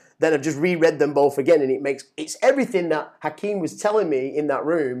one. Then I've just reread them both again. And it's everything that Hakeem was telling me in that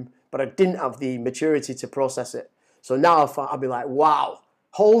room, but I didn't have the maturity to process it. So now I'll be like, wow,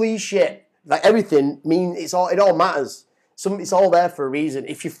 holy shit. Like everything it all matters. It's all there for a reason.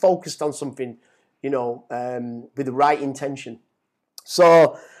 If you're focused on something, with the right intention.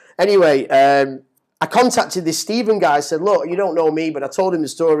 So anyway, I contacted this Stephen guy. I said, look, you don't know me, but I told him the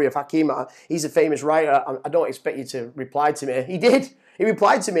story of Hakeem. He's a famous writer. I don't expect you to reply to me. He did. He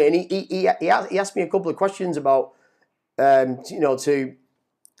replied to me, and he asked me a couple of questions about,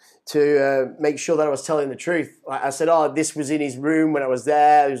 to make sure that I was telling the truth. I said, oh, this was in his room when I was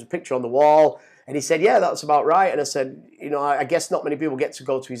there. There was a picture on the wall. And he said, yeah, that's about right. And I said, I guess not many people get to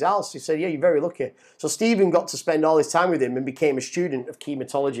go to his house. He said, yeah, you're very lucky. So Stephen got to spend all his time with him and became a student of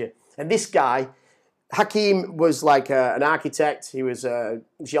chematology. And this guy, Hakeem, was like an architect. He was a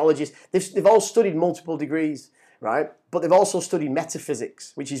geologist. They've all studied multiple degrees, right? But they've also studied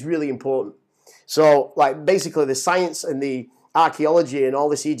metaphysics, which is really important. So like basically the science and the archaeology and all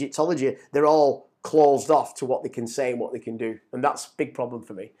this Egyptology, they're all closed off to what they can say and what they can do. And that's a big problem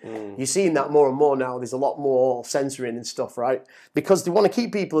for me. You're seeing that more and more now. There's a lot more censoring and stuff, right? Because they want to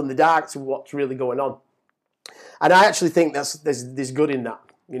keep people in the dark to what's really going on. And I actually think there's good in that.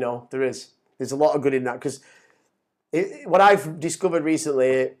 There is. There's a lot of good in that. Because what I've discovered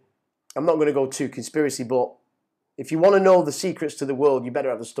recently, I'm not going to go too conspiracy, but if you want to know the secrets to the world, you better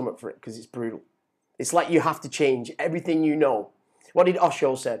have the stomach for it because it's brutal. It's like you have to change everything you know. What did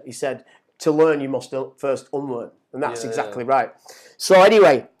Osho said? He said, to learn, you must first unlearn. And that's exactly right. So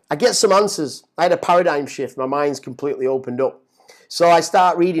anyway, I get some answers. I had a paradigm shift. My mind's completely opened up. So I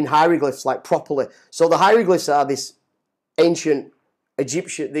start reading hieroglyphs like properly. So the hieroglyphs are this ancient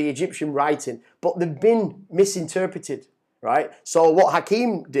the Egyptian writing, but they've been misinterpreted, right? So what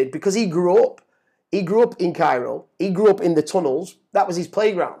Hakim did, because he grew up in Cairo, he grew up in the tunnels, that was his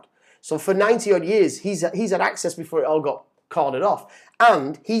playground. So for 90 odd years, he's had access before it all got cordoned off.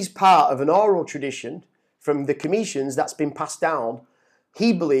 And he's part of an oral tradition from the Cometians that's been passed down,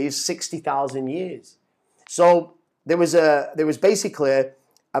 he believes, 60,000 years. So there was basically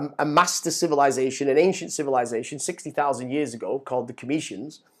a master civilization, an ancient civilization, 60,000 years ago, called the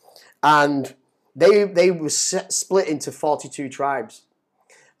Cometians, and they were split into 42 tribes,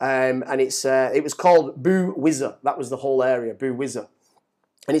 and it was called Bu Wizza. That was the whole area, Bu Wizza,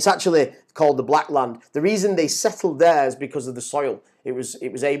 and it's actually called the Black Land. The reason they settled there is because of the soil. It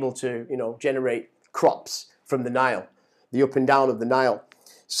was able to generate crops from the Nile, the up and down of the Nile.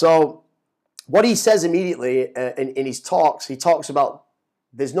 So what he says immediately in his talks, he talks about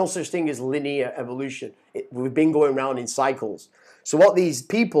there's no such thing as linear evolution. We've been going around in cycles. So what these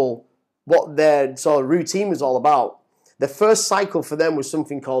people, what their sort of routine was all about, the first cycle for them was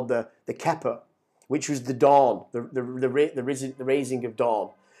something called the Keper, which was the dawn, the raising of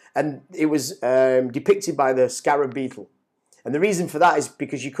dawn. And it was depicted by the scarab beetle. And the reason for that is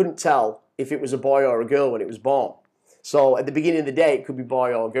because you couldn't tell if it was a boy or a girl when it was born. So at the beginning of the day, it could be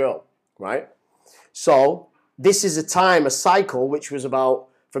boy or girl, right? So this is a cycle, which was about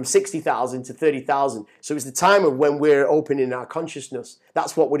from 60,000 to 30,000. So it's the time of when we're opening our consciousness.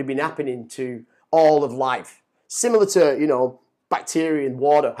 That's what would have been happening to all of life. Similar to, bacteria and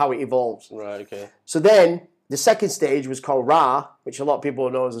water, how it evolves. Right, okay. So then the second stage was called Ra, which a lot of people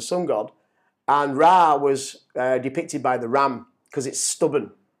know as the sun god. And Ra was depicted by the ram because it's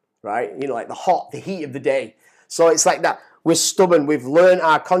stubborn, right? Like the heat of the day. So it's like that. We're stubborn. We've learned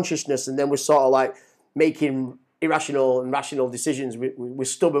our consciousness, and then we're sort of like making irrational and rational decisions. We're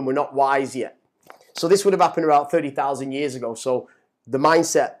stubborn. We're not wise yet. So this would have happened around 30,000 years ago. So the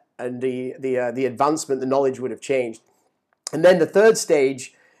mindset and the advancement, the knowledge would have changed. And then the third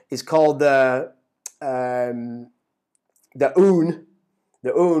stage is called the Un,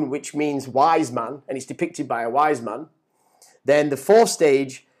 which means wise man, and it's depicted by a wise man. Then the fourth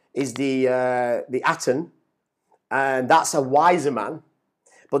stage is the Aten, and that's a wiser man.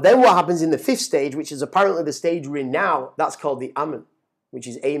 But then what happens in the fifth stage, which is apparently the stage we're in now, that's called the Amen, which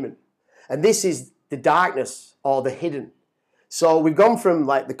is Amen. And this is the darkness or the hidden. So we've gone from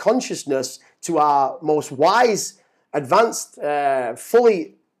like the consciousness to our most wise, advanced,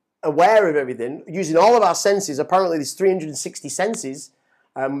 fully aware of everything, using all of our senses. Apparently there's 360 senses.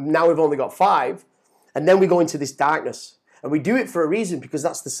 Now we've only got 5. And then we go into this darkness. And we do it for a reason, because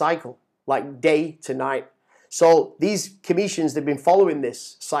that's the cycle, like day to night. So these Cometians, they've been following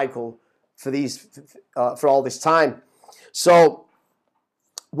this cycle for all this time. So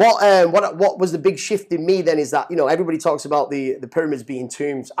what was the big shift in me then is that, everybody talks about the pyramids being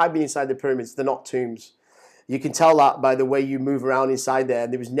tombs. I've been inside the pyramids. They're not tombs. You can tell that by the way you move around inside there.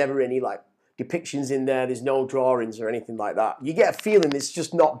 There was never any like depictions in there. There's no drawings or anything like that. You get a feeling it's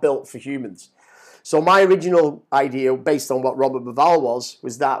just not built for humans. So my original idea, based on what Robert Bauval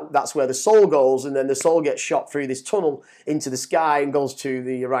was that that's where the soul goes, and then the soul gets shot through this tunnel into the sky and goes to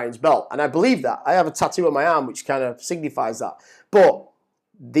the Orion's belt. And I believe that. I have a tattoo on my arm which kind of signifies that. But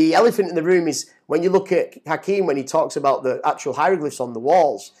the elephant in the room is when you look at Hakim, when he talks about the actual hieroglyphs on the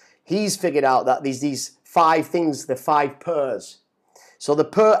walls, he's figured out that there's these 5 things, the 5 purs. So the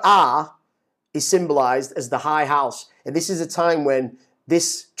pur A is symbolized as the high house. And this is a time when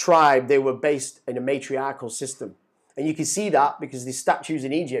this tribe, they were based in a matriarchal system. And you can see that because there's statues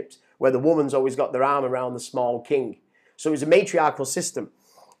in Egypt where the woman's always got their arm around the small king. So it was a matriarchal system.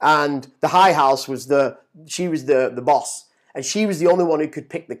 And the high house she was the boss. And she was the only one who could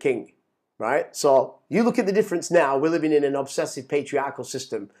pick the king, right? So you look at the difference now. We're living in an obsessive patriarchal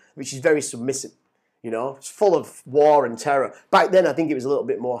system, which is very submissive. It's full of war and terror. Back then, I think it was a little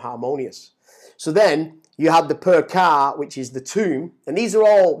bit more harmonious. So then you had the Per Ka, which is the tomb. And these are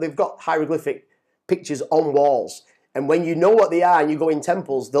all, they've got hieroglyphic pictures on walls. And when you know what they are and you go in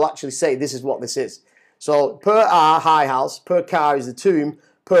temples, they'll actually say this is what this is. So Per A, high house. Per Ka is the tomb.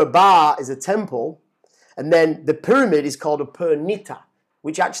 Per Ba is a temple. And then the pyramid is called a Per Nita,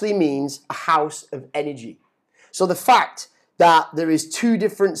 which actually means a house of energy. So the fact that there is 2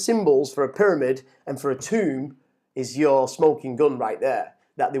 different symbols for a pyramid and for a tomb is your smoking gun right there.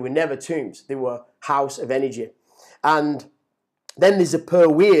 That they were never tombs. They were house of energy. And Then there's a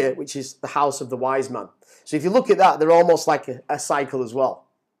Purweir, which is the house of the wise man. So if you look at that, they're almost like a cycle as well,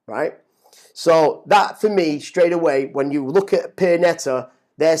 right? So that, for me, straight away, when you look at Pir Netta,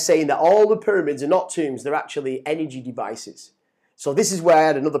 they're saying that all the pyramids are not tombs, they're actually energy devices. So this is where I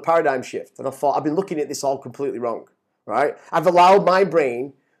had another paradigm shift. And I thought, I've been looking at this all completely wrong, right? I've allowed my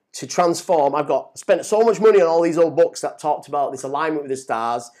brain to transform. Spent so much money on all these old books that talked about this alignment with the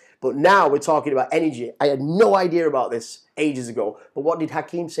stars, but now we're talking about energy. I had no idea about this ages ago. But what did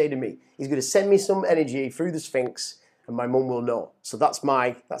Hakeem say to me? He's going to send me some energy through the Sphinx, and my mum will know. So that's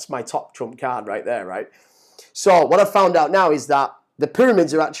my top trump card right there, right? So what I found out now is that the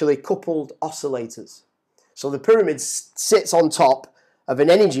pyramids are actually coupled oscillators. So the pyramid sits on top of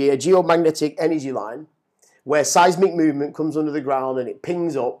an energy, a geomagnetic energy line, where seismic movement comes under the ground and it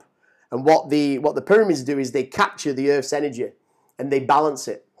pings up. And what the pyramids do is they capture the Earth's energy and they balance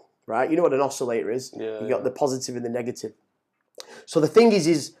it, right? You know what an oscillator is? Yeah, you got the positive and the negative. So the thing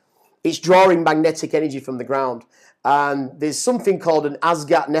is it's drawing magnetic energy from the ground. And there's something called an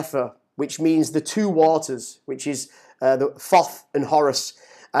Asgat Nefer, which means the two waters, which is the Thoth and Horus.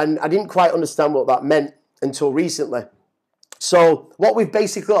 And I didn't quite understand what that meant until recently. So what we've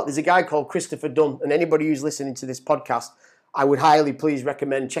basically got, there's a guy called Christopher Dunn, and anybody who's listening to this podcast, I would highly please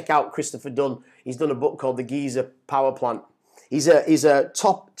recommend, check out Christopher Dunn. He's done a book called The Giza Power Plant. He's a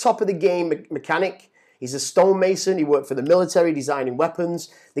top of the game mechanic. He's a stonemason. He worked for the military designing weapons.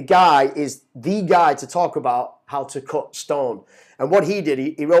 The guy is the guy to talk about how to cut stone. And what he did,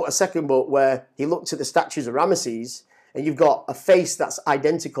 he wrote a second book where he looked at the statues of Ramesses, and you've got a face that's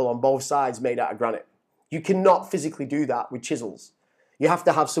identical on both sides made out of granite. You cannot physically do that with chisels. You have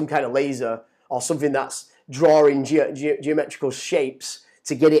to have some kind of laser or something that's drawing geometrical shapes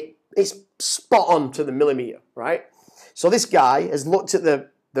to get it's spot on to the millimeter, right? So this guy has looked at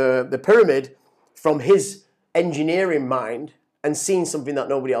the pyramid from his engineering mind and seen something that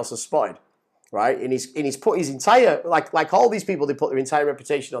nobody else has spotted, right? And he's put his entire, like all these people, they put their entire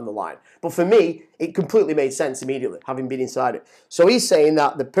reputation on the line. But for me, it completely made sense immediately, having been inside it. So he's saying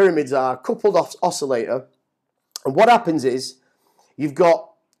that the pyramids are a coupled oscillator. And what happens is, you've got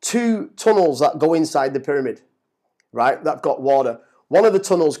two tunnels that go inside the pyramid, right? That have got water. One of the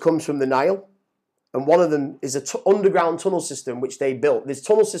tunnels comes from the Nile, and one of them is an underground tunnel system which they built. There's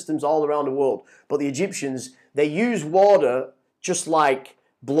tunnel systems all around the world, but the Egyptians, they use water just like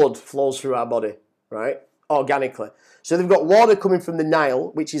blood flows through our body, right? Organically. So they've got water coming from the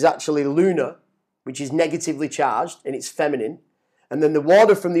Nile, which is actually lunar, which is negatively charged, and it's feminine. And then the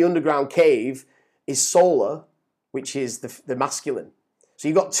water from the underground cave is solar, which is the masculine. So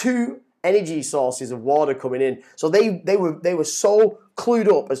you've got two energy sources of water coming in. So they were so clued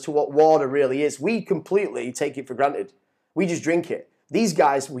up as to what water really is. We completely take it for granted. We just drink it. These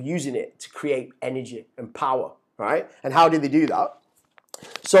guys were using it to create energy and power, right? And how did they do that?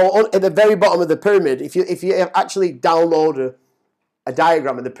 So at the very bottom of the pyramid, if you actually download a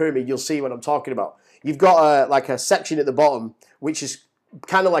diagram of the pyramid, you'll see what I'm talking about. You've got like a section at the bottom, which is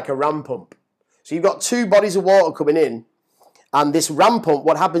kind of like a ram pump. So you've got two bodies of water coming in, and this ram pump,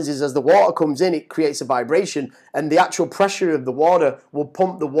 what happens is as the water comes in, it creates a vibration, and the actual pressure of the water will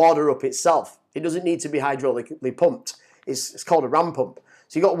pump the water up itself. It doesn't need to be hydraulically pumped. It's called a ram pump.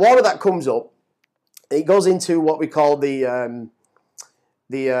 So you've got water that comes up, it goes into what we call it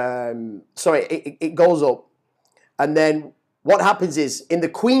goes up, and then what happens is, in the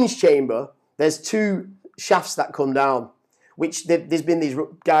Queen's chamber, there's two shafts that come down, which there's been these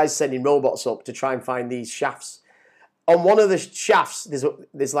guys sending robots up to try and find these shafts. On one of the shafts,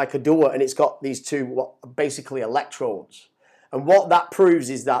 there's like a door, and it's got these two basically electrodes. And what that proves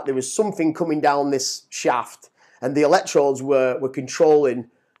is that there was something coming down this shaft, and the electrodes were controlling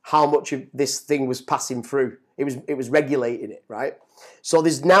how much of this thing was passing through. It was regulating it, right? So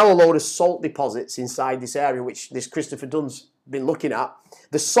there's now a load of salt deposits inside this area, which this Christopher Dunn's been looking at.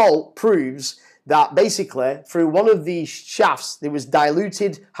 The salt proves that basically through one of these shafts there was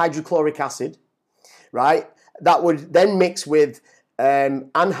diluted hydrochloric acid, right? That would then mix with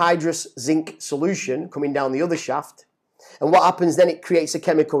anhydrous zinc solution coming down the other shaft. And what happens then, it creates a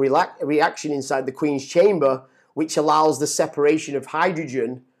chemical reaction inside the Queen's chamber, which allows the separation of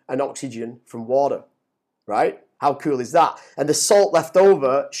hydrogen and oxygen from water, right? How cool is that? And the salt left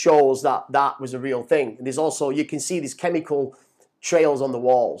over shows that that was a real thing. And there's also, you can see these chemical trails on the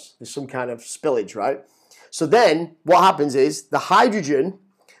walls. There's some kind of spillage, right? So then what happens is the hydrogen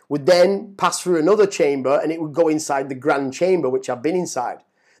would then pass through another chamber, and it would go inside the grand chamber, which I've been inside.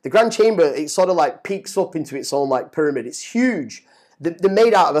 The grand chamber, it sort of like peaks up into its own like pyramid. It's huge. They're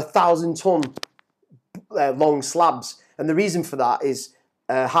made out of 1,000-ton long slabs. And the reason for that is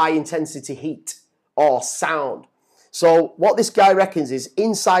high intensity heat or sound. So what this guy reckons is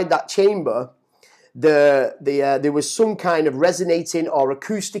inside that chamber, there was some kind of resonating or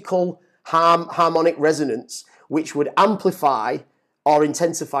acoustical harmonic resonance which would amplify or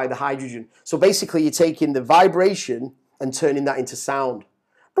intensify the hydrogen. So basically you're taking the vibration and turning that into sound,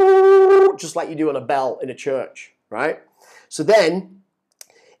 just like you do on a bell in a church, right? So then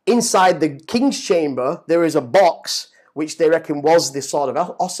inside the king's chamber there is a box which they reckon was this sort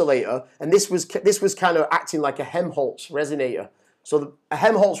of oscillator, and this was kind of acting like a Helmholtz resonator. So a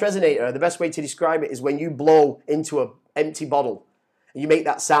Helmholtz resonator, the best way to describe it is when you blow into an empty bottle and you make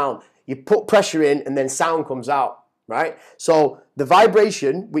that sound. You put pressure in and then sound comes out, right? So the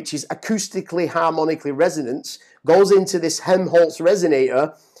vibration, which is acoustically harmonically resonance, goes into this Helmholtz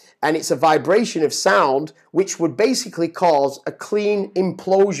resonator, and it's a vibration of sound which would basically cause a clean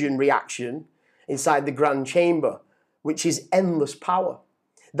implosion reaction inside the grand chamber, which is endless power.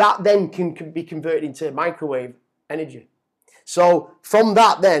 That then can be converted into microwave energy. So from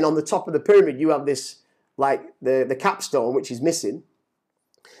that then, on the top of the pyramid, you have this, like the capstone, which is missing.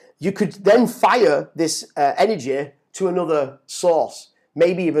 You could then fire this energy to another source,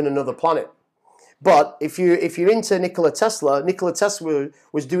 maybe even another planet. But if you're into Nikola Tesla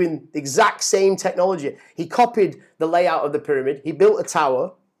was doing the exact same technology. He copied the layout of the pyramid. He built a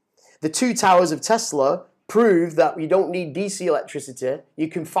tower. The two towers of Tesla prove that you don't need DC electricity. You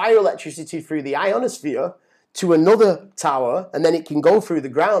can fire electricity through the ionosphere to another tower, and then it can go through the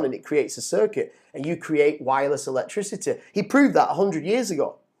ground and it creates a circuit, and you create wireless electricity. He proved that 100 years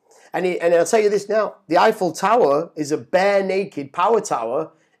ago. And I'll tell you this now, the Eiffel Tower is a bare naked power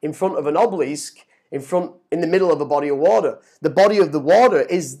tower in front of an obelisk in the middle of a body of water. The body of the water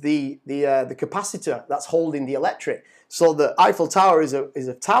is the capacitor that's holding the electric. So the Eiffel Tower is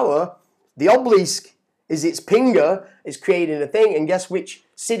a tower, the obelisk is its pinger, is creating a thing, and guess which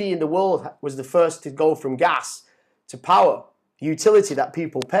city in the world was the first to go from gas to power, utility that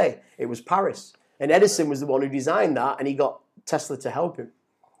people pay? It was Paris. And Edison was the one who designed that, and he got Tesla to help him.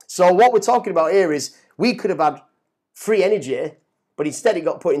 So what we're talking about here is we could have had free energy, but instead it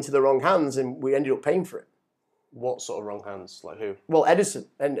got put into the wrong hands, and we ended up paying for it. What sort of wrong hands? Like who? Well, Edison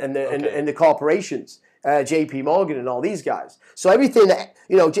and the corporations, JP Morgan and all these guys. So everything that,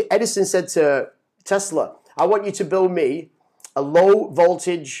 Edison said to Tesla, I want you to build me a low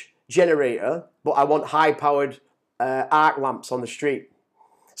voltage generator, but I want high powered arc lamps on the street.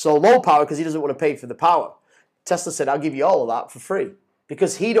 So low power because he doesn't want to pay for the power. Tesla said, I'll give you all of that for free,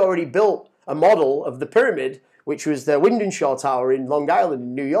 because he'd already built a model of the pyramid, which was the Wyndenshaw Tower in Long Island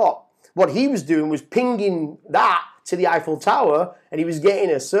in New York. What he was doing was pinging that to the Eiffel Tower, and he was getting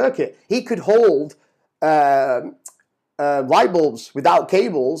a circuit. He could hold light bulbs without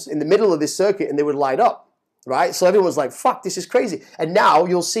cables in the middle of this circuit, and they would light up, right? So everyone's like, fuck, this is crazy. And now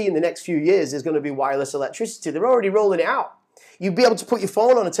you'll see in the next few years there's going to be wireless electricity. They're already rolling it out. You'd be able to put your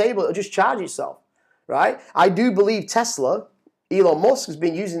phone on a table, it'll just charge itself, right? I do believe Tesla, Elon Musk, has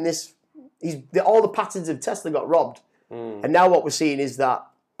been using this. All the patents of Tesla got robbed. And now what we're seeing is that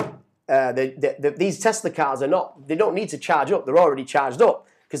these Tesla cars they don't need to charge up. They're already charged up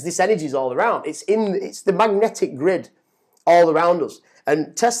because this energy is all around. It's the magnetic grid all around us.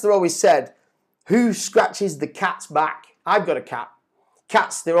 And Tesla always said, who scratches the cat's back? I've got a cat.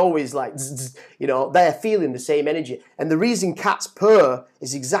 Cats, they're always like, they're feeling the same energy. And the reason cats purr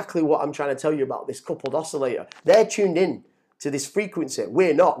is exactly what I'm trying to tell you about this coupled oscillator. They're tuned in to this frequency.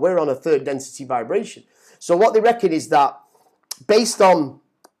 We're not. We're on a third density vibration. So what they reckon is that based on,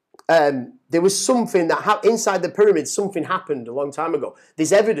 there was something that inside the pyramid, something happened a long time ago.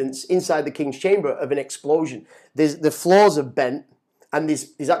 There's evidence inside the king's chamber of an explosion. The floors are bent, and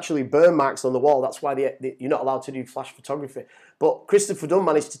there's actually burn marks on the wall. That's why you're not allowed to do flash photography. But Christopher Dunn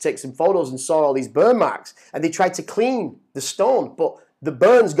managed to take some photos and saw all these burn marks, and they tried to clean the stone, but the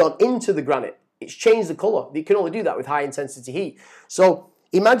burn's gone into the granite. It's changed the colour. You can only do that with high intensity heat. So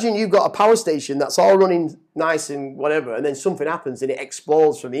imagine you've got a power station that's all running nice and whatever, and then something happens and it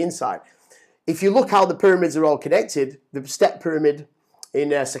explodes from the inside. If you look how the pyramids are all connected, the step pyramid in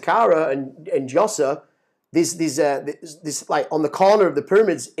Saqqara and Djoser, this like on the corner of the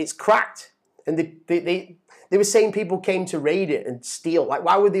pyramids, it's cracked. And they were saying people came to raid it and steal. Like,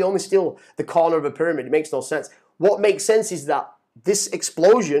 why would they only steal the corner of a pyramid? It makes no sense. What makes sense is that this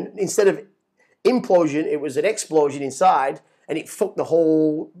explosion, instead of implosion, it was an explosion inside, and it fucked the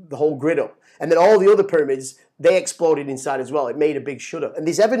whole grid up. And then all the other pyramids, they exploded inside as well. It made a big shudder. And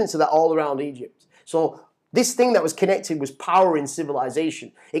there's evidence of that all around Egypt. So this thing that was connected was power in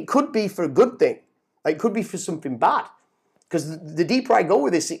civilization. It could be for a good thing. It could be for something bad. Because the deeper I go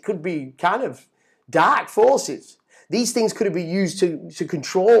with this, it could be kind of dark forces. These things could have been used to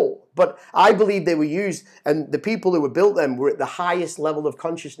control, but I believe they were used, and the people who were built them were at the highest level of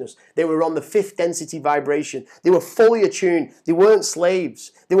consciousness. They were on the 5th density vibration. They were fully attuned. They weren't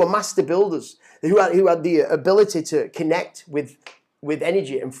slaves. They were master builders who had the ability to connect with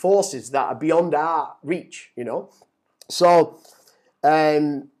energy and forces that are beyond our reach, you know. So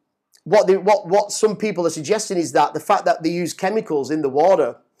what some people are suggesting is that the fact that they use chemicals in the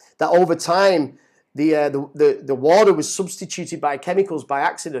water, that over time the water was substituted by chemicals by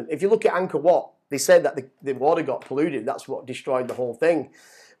accident. If you look at Angkor Wat, they said that the water got polluted. That's what destroyed the whole thing.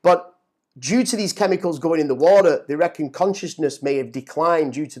 But due to these chemicals going in the water, they reckon consciousness may have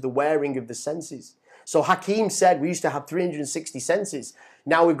declined due to the wearing of the senses. So Hakim said we used to have 360 senses.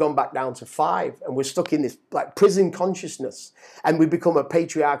 Now we've gone back down to 5, and we're stuck in this like prison consciousness, and we've become a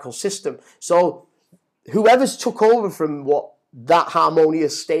patriarchal system. So whoever's took over from what that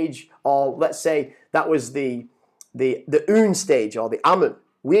harmonious stage, or let's say that was the Un stage or the Amun,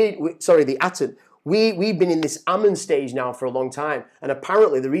 the Aten. We've been in this Amun stage now for a long time, and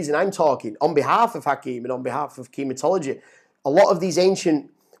apparently the reason I'm talking on behalf of Hakim and on behalf of chematology, a lot of these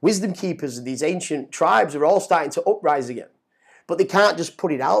ancient wisdom keepers and these ancient tribes are all starting to uprise again. But they can't just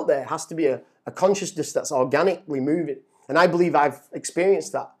put it out there. It has to be a consciousness that's organically moving. And I believe I've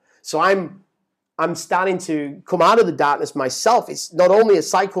experienced that. So I'm starting to come out of the darkness myself. It's not only a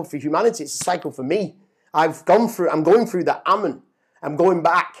cycle for humanity, it's a cycle for me. I'm going through that Amun. I'm going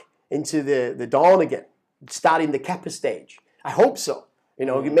back into the dawn again, starting the Kepa stage. I hope so. You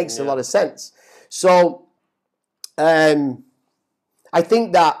know, it makes a lot of sense. So I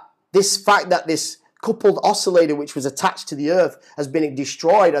think that this fact that this coupled oscillator which was attached to the earth has been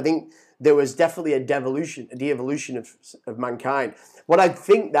destroyed, I think there was definitely a de-evolution of mankind. What I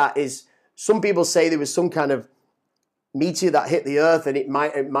think that is, some people say there was some kind of meteor that hit the earth, and it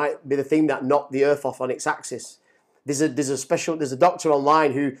might be the thing that knocked the earth off on its axis. There's a doctor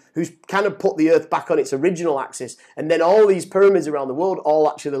online who's kind of put the earth back on its original axis, and then all these pyramids around the world all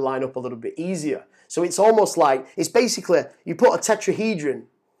actually line up a little bit easier. So it's almost like, it's basically, you put a tetrahedron,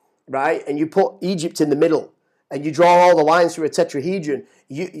 right, and you put Egypt in the middle, and you draw all the lines through a tetrahedron.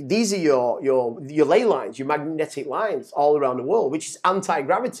 These are your ley lines, your magnetic lines all around the world, which is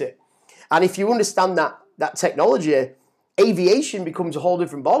anti-gravity. And if you understand that technology, aviation becomes a whole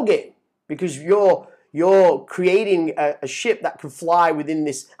different ballgame, because you're creating a ship that can fly within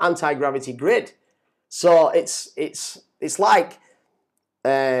this anti-gravity grid. So it's like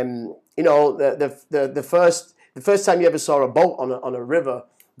you know, the first time you ever saw a boat on a river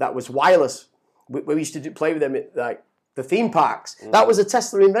that was wireless, we used to play with them at like the theme parks. That was a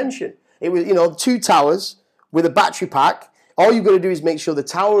Tesla invention. It was, you know, 2 towers with a battery pack. All you've got to do is make sure the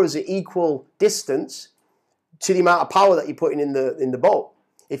tower is at equal distance to the amount of power that you're putting in the boat.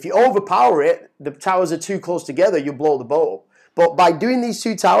 If you overpower it, the towers are too close together, you'll blow the boat up. But by doing these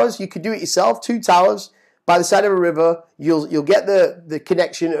 2 towers, you could do it yourself, 2 towers by the side of a river. You'll get the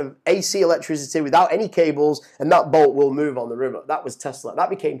connection of AC electricity without any cables, and that boat will move on the river. That was Tesla. That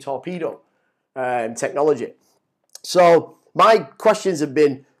became torpedo technology. So my questions have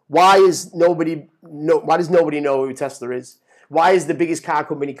been, why does nobody know who Tesla is? Why is the biggest car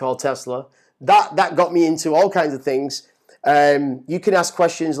company called Tesla? That got me into all kinds of things. You can ask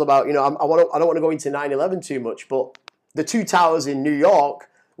questions about, you know, I don't want to go into 9/11 too much, but the 2 towers in New York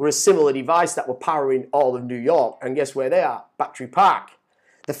were a similar device that were powering all of New York. And guess where they are? Battery Park.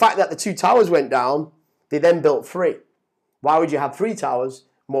 The fact that the 2 towers went down, they then built 3. Why would you have 3 towers?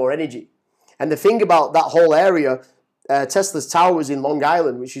 More energy. And the thing about that whole area, Tesla's tower was in Long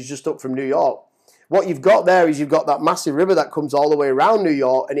Island, which is just up from New York. What you've got there is you've got that massive river that comes all the way around New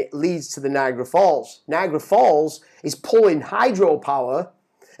York, and it leads to the Niagara Falls. Niagara Falls is pulling hydropower,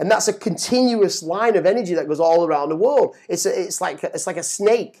 and that's a continuous line of energy that goes all around the world. It's like a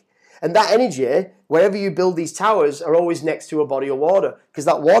snake. And that energy, wherever you build these towers, are always next to a body of water, because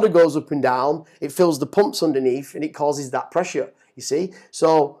that water goes up and down, it fills the pumps underneath, and it causes that pressure, you see.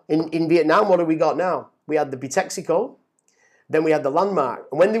 So in Vietnam, what have we got now? We had the Bitexaco, then we had the landmark.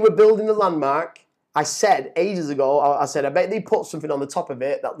 And when they were building the landmark, I said ages ago, I said, I bet they put something on the top of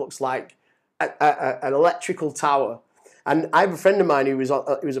it that looks like an electrical tower. And I have a friend of mine who was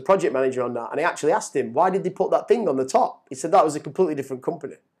a project manager on that, and I actually asked him, why did they put that thing on the top? He said that was a completely different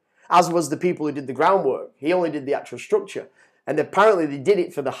company, as was the people who did the groundwork. He only did the actual structure. And apparently they did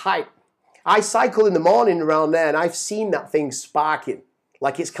it for the height. I cycle in the morning around there, and I've seen that thing sparking,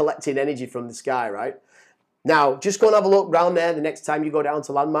 like it's collecting energy from the sky, right? Now, just go and have a look around there the next time you go down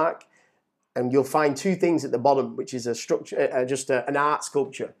to Landmark, and you'll find 2 things at the bottom, which is a structure, an art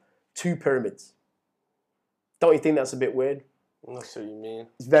sculpture, 2 pyramids. Don't you think that's a bit weird? That's what you mean.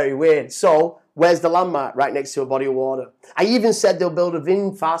 It's very weird. So where's the landmark? Right next to a body of water. I even said they'll build a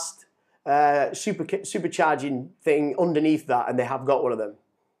VinFast supercharging thing underneath that, and they have got one of them.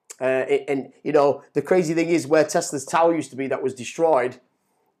 And you know, the crazy thing is, where Tesla's tower used to be that was destroyed,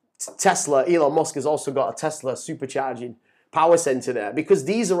 Elon Musk has also got a Tesla supercharging power center there, because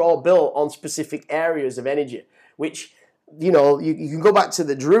these are all built on specific areas of energy, which, you know, you can go back to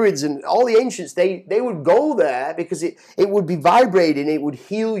the Druids and all the ancients, they would go there because it would be vibrating, it would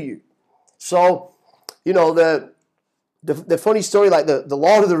heal you. So, you know, the funny story, like the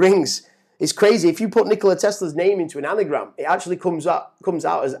Lord of the Rings, is crazy. If you put Nikola Tesla's name into an anagram, it actually comes out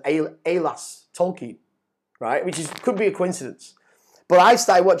as Alas Tolkien, right? Which could be a coincidence. But I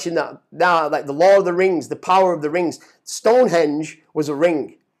started watching that now, like the Lord of the Rings, the power of the rings. Stonehenge was a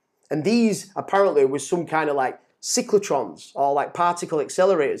ring. And these apparently were some kind of like cyclotrons or like particle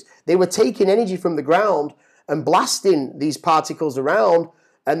accelerators. They were taking energy from the ground and blasting these particles around,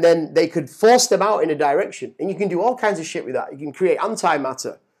 and then they could force them out in a direction. And you can do all kinds of shit with that. You can create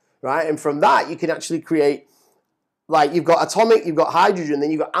antimatter, right? And from that, you can actually create, like, you've got atomic, you've got hydrogen,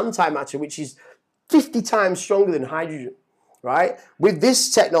 then you've got antimatter, which is 50 times stronger than hydrogen, right? With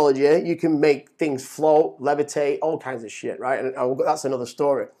this technology, you can make things float, levitate, all kinds of shit, right? And that's another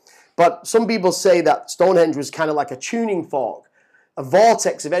story. But some people say that Stonehenge was kind of like a tuning fork. A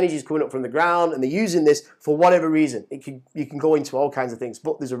vortex of energy is coming up from the ground, and they're using this for whatever reason. You can go into all kinds of things,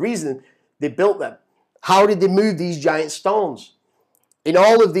 but there's a reason they built them. How did they move these giant stones? In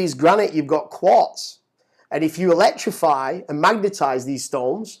all of these granite, you've got quartz. And if you electrify and magnetize these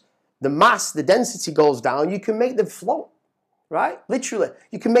stones, the mass, the density goes down, you can make them float, right? Literally,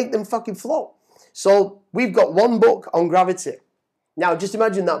 you can make them fucking float. So we've got one book on gravity. Now, just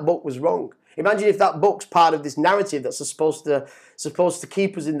imagine that book was wrong. Imagine if that book's part of this narrative that's supposed to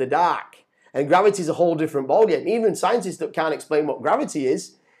keep us in the dark. And gravity is a whole different ballgame. Even scientists that can't explain what gravity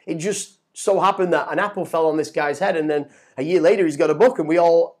is, it just so happened that an apple fell on this guy's head, and then a year later he's got a book, and we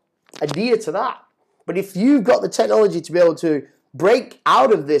all adhere to that. But if you've got the technology to be able to break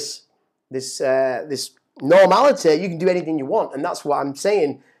out of this normality, you can do anything you want. And that's what I'm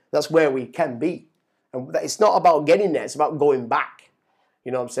saying. That's where we can be. And it's not about getting there. It's about going back.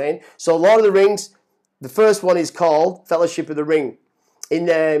 You know what I'm saying? So Lord of the Rings, the first one is called Fellowship of the Ring. In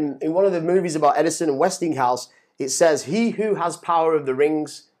one of the movies about Edison and Westinghouse, it says, "He who has power of the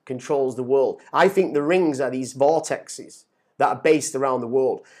rings controls the world." I think the rings are these vortexes that are based around the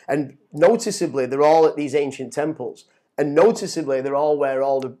world. And noticeably, they're all at these ancient temples. And noticeably, they're all where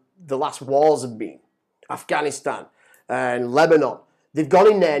all the last wars have been. Afghanistan and Lebanon. They've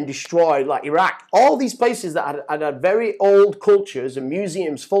gone in there and destroyed, like Iraq. All these places that had very old cultures and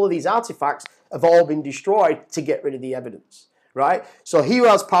museums full of these artifacts have all been destroyed to get rid of the evidence, right? So he who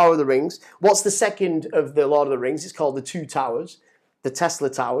has power of the rings. What's the second of the Lord of the Rings? It's called the Two Towers, the Tesla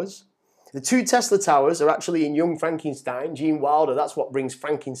Towers. The two Tesla Towers are actually in Young Frankenstein, Gene Wilder. That's what brings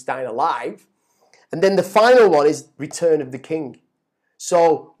Frankenstein alive. And then the final one is Return of the King.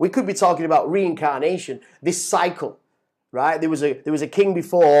 So we could be talking about reincarnation, this cycle. Right? There was a king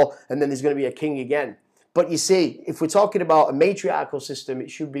before, and then there's going to be a king again. But you see, if we're talking about a matriarchal system,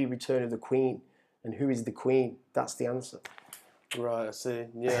 it should be Return of the Queen. And who is the Queen? That's the answer. Right, I see.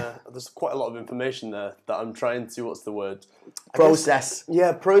 Yeah, there's quite a lot of information there that I'm trying to, what's the word? Process.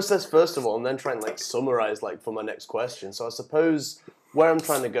 Process first of all, and then try and like summarize like for my next question. So I suppose where I'm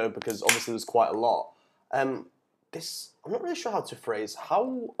trying to go, because obviously there's quite a lot. I'm not really sure how to phrase.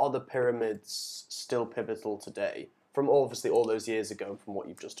 How are the pyramids still pivotal today? From obviously all those years ago, from what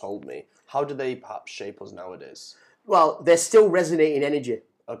you've just told me, how do they perhaps shape us nowadays? Well, they're still resonating energy.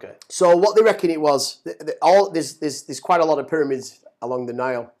 Okay. So what they reckon it was, there's quite a lot of pyramids along the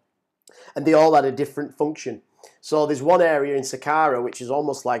Nile, and they all had a different function. So there's one area in Saqqara which is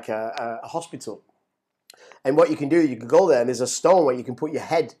almost like a hospital, and what you can do, you can go there, and there's a stone where you can put your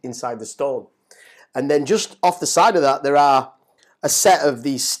head inside the stone, and then just off the side of that there are a set of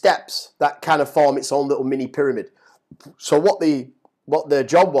these steps that kind of form its own little mini pyramid. So what the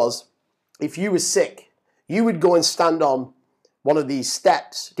job was, if you were sick, you would go and stand on one of these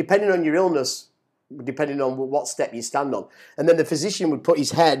steps, depending on your illness, depending on what step you stand on. And then the physician would put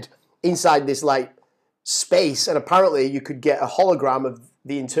his head inside this like space, and apparently you could get a hologram of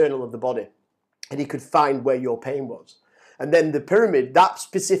the internal of the body, and he could find where your pain was. And then the pyramid, that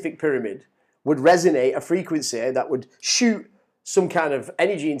specific pyramid, would resonate a frequency that would shoot some kind of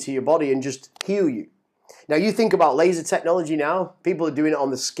energy into your body and just heal you. Now you think about laser technology now, people are doing it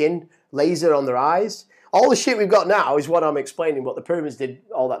on the skin, laser on their eyes. All the shit we've got now is what I'm explaining, what the pyramids did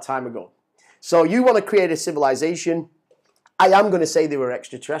all that time ago. So you want to create a civilization. I am going to say they were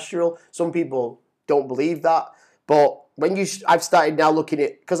extraterrestrial. Some people don't believe that, but when I've started now looking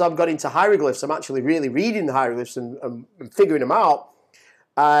at, because I've got into hieroglyphs, I'm actually really reading the hieroglyphs and figuring them out.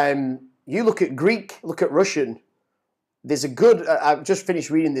 You look at Greek, look at Russian. There's a good. I've just finished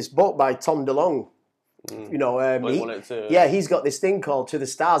reading this book by Tom DeLonge. You know, he's got this thing called To the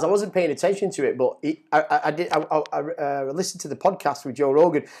Stars. I wasn't paying attention to it, but I listened to the podcast with Joe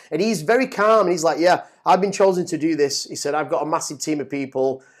Rogan, and he's very calm, and he's like, yeah, I've been chosen to do this. He said, I've got a massive team of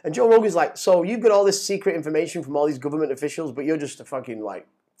people. And Joe Rogan's like, so you've got all this secret information from all these government officials, but you're just a fucking, like,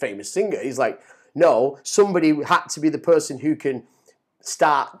 famous singer. He's like, no, somebody had to be the person who can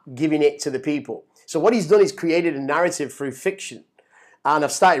start giving it to the people. So what he's done is created a narrative through fiction. And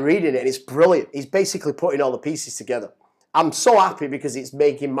I've started reading it, and it's brilliant. He's basically putting all the pieces together. I'm so happy because it's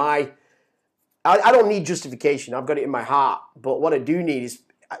making I don't need justification. I've got it in my heart. But what I do need is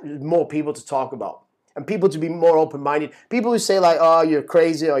more people to talk about. And people to be more open-minded. People who say, like, oh, you're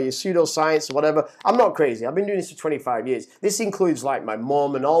crazy or you're pseudoscience or whatever. I'm not crazy. I've been doing this for 25 years. This includes, like, my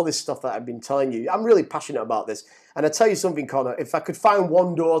mom and all this stuff that I've been telling you. I'm really passionate about this. And I tell you something, Connor, if I could find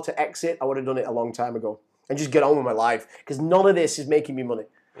one door to exit, I would have done it a long time ago. And just get on with my life. Because none of this is making me money.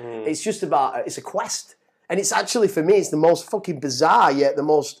 It's just about, it's a quest. And it's actually, for me, it's the most fucking bizarre, yet the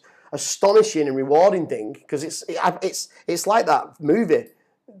most astonishing and rewarding thing. Because it's like that movie,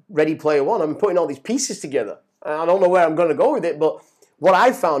 Ready Player One. I'm putting all these pieces together. I don't know where I'm going to go with it, but what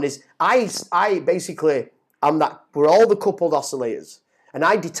I found is I basically am that, we're all the coupled oscillators. And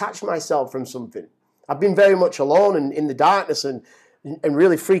I detach myself from something. I've been very much alone and in the darkness and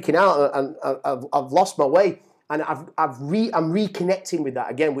really freaking out, and I've lost my way, and I'm reconnecting with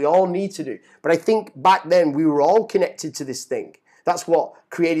that again. We all need to do, but I think back then we were all connected to this thing. That's what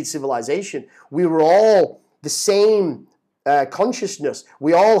created civilization. We were all the same consciousness.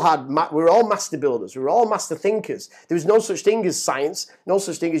 We were all master builders. We were all master thinkers. There was no such thing as science, no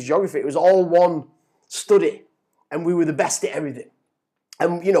such thing as geography. It was all one study, and we were the best at everything.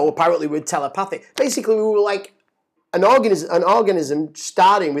 And you know, apparently we're telepathic. Basically, we were like an organism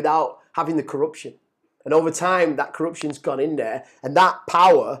starting without having the corruption. And over time, that corruption's gone in there, and that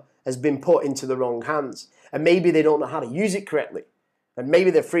power has been put into the wrong hands. And maybe they don't know how to use it correctly. And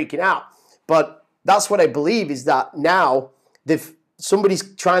maybe they're freaking out. But that's what I believe, is that now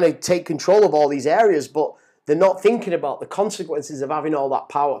somebody's trying to take control of all these areas, but they're not thinking about the consequences of having all that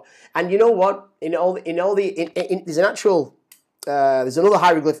power. And you know what? There's another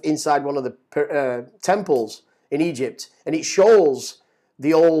hieroglyph inside one of the temples in Egypt, and it shows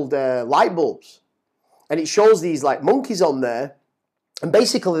the old light bulbs, and it shows these like monkeys on there, and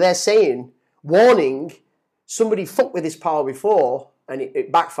basically they're saying, warning, somebody fucked with this power before and it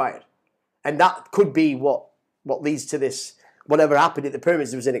backfired, and that could be what leads to this. Whatever happened at the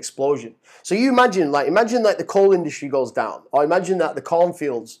pyramids, there was an explosion. So you imagine the coal industry goes down, or imagine that the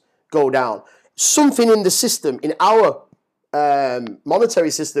cornfields go down. Something in the system, in our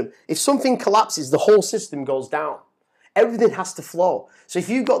monetary system, if something collapses, the whole system goes down. Everything has to flow. So if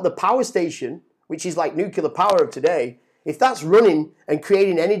you've got the power station, which is like nuclear power of today, if that's running and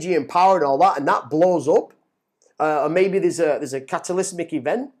creating energy and power and all that, and that blows up, or maybe there's a cataclysmic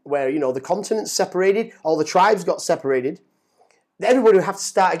event where, you know, the continents separated, all the tribes got separated, everybody would have to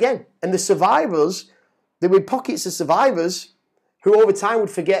start again. And the survivors, there were pockets of survivors who over time would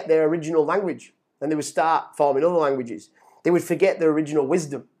forget their original language, and they would start forming other languages. They would forget their original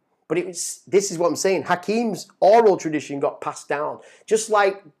wisdom. But this is what I'm saying. Hakim's oral tradition got passed down. Just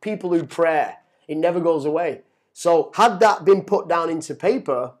like people who pray, it never goes away. So had that been put down into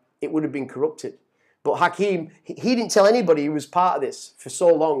paper, it would have been corrupted. But Hakim, he didn't tell anybody he was part of this for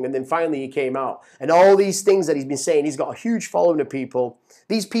so long, and then finally he came out. And all these things that he's been saying, he's got a huge following of people.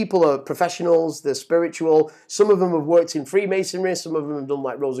 These people are professionals, they're spiritual. Some of them have worked in Freemasonry, some of them have done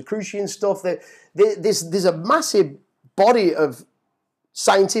like Rosicrucian stuff. There's a massive body of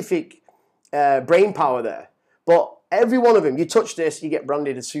scientific brain power there. But every one of them, you touch this, you get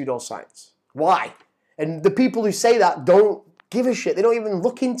branded as pseudoscience. Why? And the people who say that don't give a shit. They don't even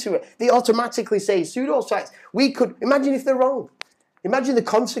look into it. They automatically say pseudoscience. Imagine if they're wrong. Imagine the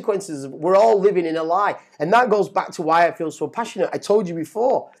consequences. We're all living in a lie. And that goes back to why I feel so passionate. I told you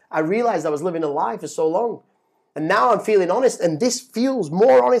before, I realized I was living a lie for so long. And now I'm feeling honest, and this feels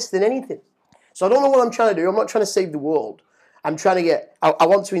more honest than anything. So I don't know what I'm trying to do. I'm not trying to save the world. I'm trying to I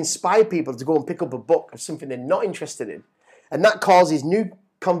want to inspire people to go and pick up a book of something they're not interested in. And that causes new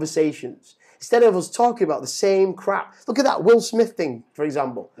conversations. Instead of us talking about the same crap. Look at that Will Smith thing, for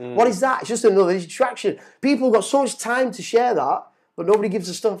example. What is that? It's just another distraction. People have got so much time to share that, but nobody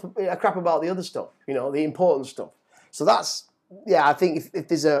gives a crap about the other stuff, you know, the important stuff. So that's, yeah, I think if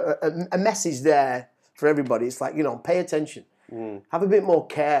there's a message there for everybody, it's like, you know, pay attention. Have a bit more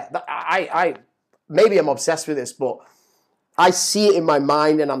care. Maybe I'm obsessed with this, but I see it in my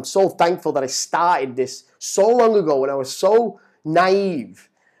mind, and I'm so thankful that I started this so long ago when I was so naive,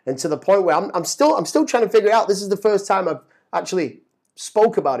 and to the point where I'm still trying to figure it out. This is the first time I've actually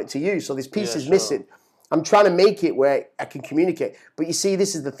spoke about it to you, so this piece is missing. I'm trying to make it where I can communicate. But you see,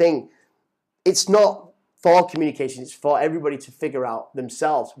 this is the thing. It's not for communication. It's for everybody to figure out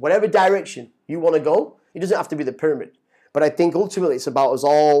themselves. Whatever direction you want to go, it doesn't have to be the pyramid. But I think ultimately it's about us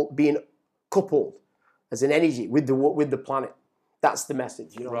all being coupled as an energy with the planet. That's the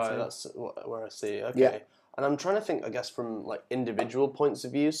message. You know right, that's where I see. Okay. Yeah. And I'm trying to think, I guess, from like individual points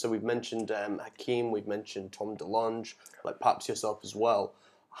of view. So we've mentioned Hakeem, we've mentioned Tom DeLonge, like perhaps yourself as well.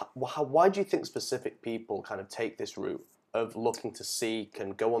 Why do you think specific people kind of take this route of looking to seek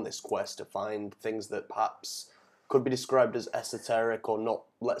and go on this quest to find things that perhaps could be described as esoteric or not?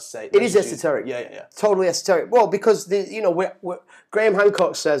 Let's say it is esoteric. Yeah. Totally esoteric. Well, because Graham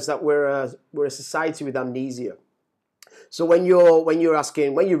Hancock says that we're a society with amnesia. So when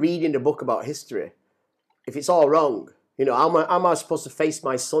you're reading a book about history, if it's all wrong, how am I supposed to face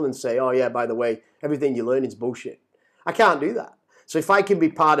my son and say, oh yeah, by the way, everything you learn is bullshit? I can't do that. So if I can be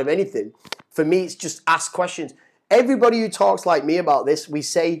part of anything, for me, it's just ask questions. Everybody who talks like me about this, we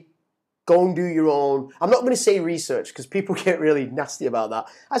say, go and do your own. I'm not going to say research because people get really nasty about that.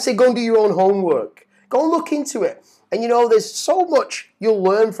 I say go and do your own homework. Go and look into it. And there's so much you'll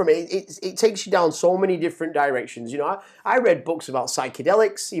learn from it. It takes you down so many different directions. I read books about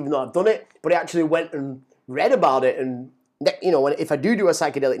psychedelics, even though I've done it, but I actually went and read about it. And if I do a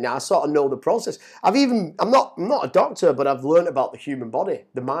psychedelic now, I sort of know the process. I'm not a doctor, but I've learned about the human body,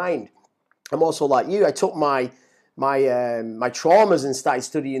 the mind. I'm also like you. I took my traumas and started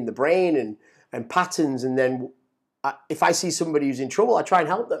studying the brain and patterns. And then if I see somebody who's in trouble, I try and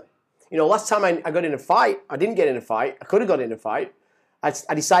help them. Last time I got in a fight, I didn't get in a fight. I could have got in a fight.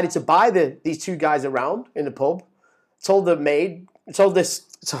 I decided to buy these two guys around in the pub. Told the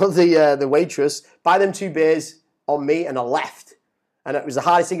waitress, buy them 2 beers on me, and I left. And it was the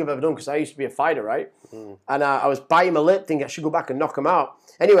hardest thing I've ever done because I used to be a fighter, right? Mm. And I was biting my lip, thinking I should go back and knock him out.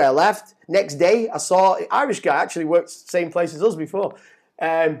 Anyway, I left. Next day, I saw an Irish guy, actually worked the same place as us before.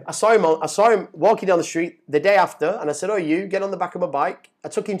 I saw him walking down the street the day after, and I said, oh, you, get on the back of my bike. I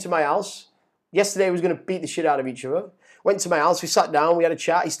took him to my house. Yesterday, we was going to beat the shit out of each other. Went to my house, we sat down, we had a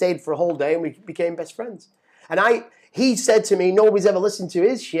chat. He stayed for a whole day, and we became best friends. And he said to me, nobody's ever listened to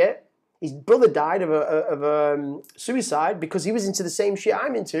his shit. His brother died of suicide because he was into the same shit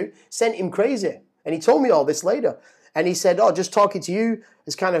I'm into, sent him crazy. And he told me all this later. And he said, oh, just talking to you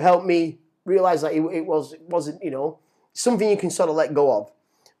has kind of helped me realize that it wasn't, something you can sort of let go of.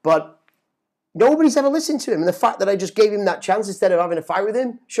 But nobody's ever listened to him. And the fact that I just gave him that chance instead of having a fight with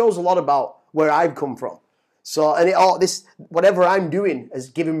him shows a lot about where I've come from. So, whatever I'm doing has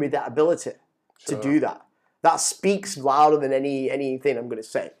given me that ability to do that. That speaks louder than anything I'm going to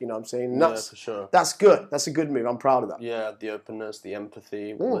say. You know what I'm saying? Yeah, for sure. That's good. That's a good move. I'm proud of that. Yeah, the openness, the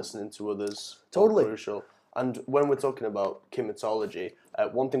empathy, listening to others. Totally. Crucial. And when we're talking about chematology,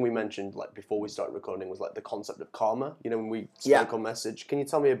 one thing we mentioned like before we started recording was like the concept of karma. When we spoke on message. Can you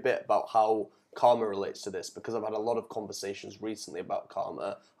tell me a bit about how karma relates to this? Because I've had a lot of conversations recently about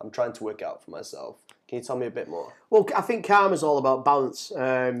karma. I'm trying to work it out for myself. Can you tell me a bit more? Well, I think karma is all about balance.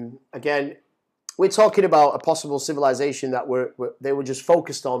 Again, we're talking about a possible civilization that they were just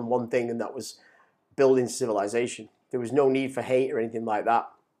focused on one thing, and that was building civilization. There was no need for hate or anything like that.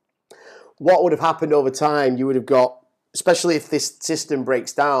 What would have happened over time, you would have got, especially if this system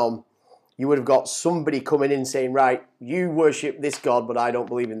breaks down, you would have got somebody coming in saying, right, you worship this God, but I don't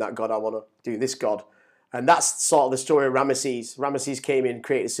believe in that God. I want to do this God. And that's sort of the story of Ramesses. Ramesses came in,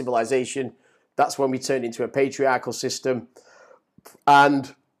 created civilization. That's when we turned into a patriarchal system.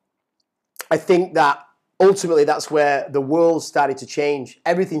 And I think that ultimately that's where the world started to change.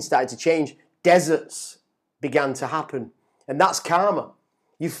 Everything started to change. Deserts began to happen. And that's karma.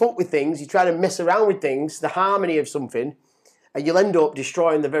 You fuck with things, you try to mess around with things, the harmony of something, and you'll end up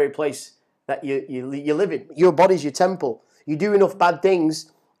destroying the very place that you live in. Your body's your temple. You do enough bad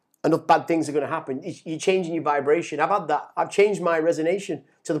things are going to happen. You're changing your vibration. I've had that. I've changed my resonation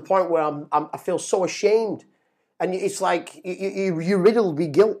to the point where I feel so ashamed. And it's like you're riddled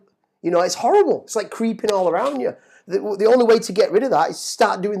with guilt. It's horrible. It's like creeping all around you. The only way to get rid of that is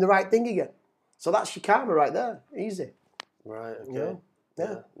start doing the right thing again. So that's your karma right there. Easy. Right, okay.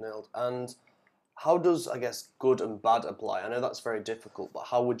 Yeah, nailed. And how does, I guess, good and bad apply? I know that's very difficult, but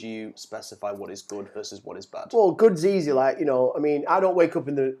how would you specify what is good versus what is bad? Well, good's easy. I don't wake up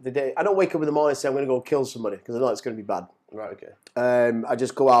in the day. I don't wake up in the morning and say I'm going to go kill somebody because I know it's going to be bad. Right. Okay. I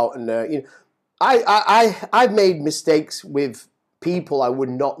just go out and I've made mistakes with people I would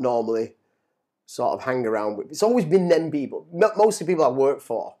not normally sort of hang around with. It's always been them people, mostly people I work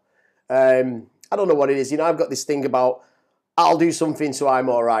for. I don't know what it is. I've got this thing about I'll do something so I'm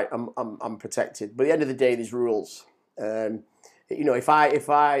all right. I'm protected. But at the end of the day, there's rules. If I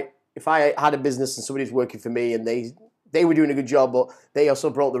had a business and somebody's working for me and they were doing a good job, but they also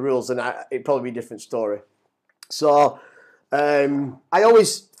broke the rules, then it'd probably be a different story. So I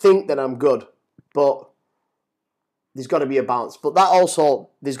always think that I'm good, but there's got to be a balance. But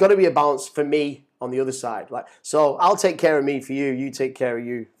there's got to be a balance for me on the other side. So I'll take care of me for you, you take care of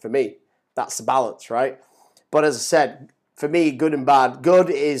you for me. That's the balance, right? But as I said, for me, good and bad. Good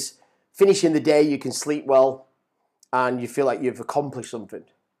is finishing the day, you can sleep well, and you feel like you've accomplished something,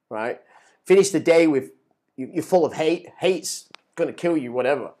 right? Finish the day with, you're full of hate. Hate's going to kill you,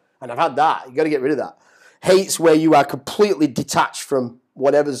 whatever. And I've had that. You've got to get rid of that. Hate's where you are completely detached from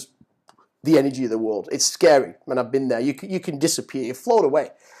whatever's the energy of the world. It's scary, and I've been there. You can disappear. You float away.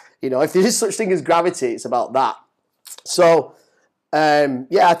 If there is such thing as gravity, it's about that. So, I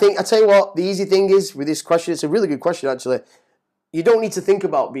tell you what, the easy thing is with this question, it's a really good question, actually. You don't need to think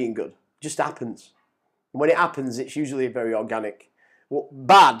about being good. It just happens. And when it happens, it's usually very organic. Well,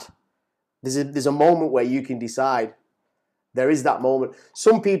 bad, there's a moment where you can decide. There is that moment.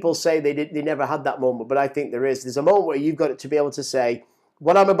 Some people say they never had that moment, but I think there is. There's a moment where you've got to be able to say,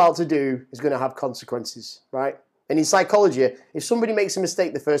 what I'm about to do is going to have consequences, right? And in psychology, if somebody makes a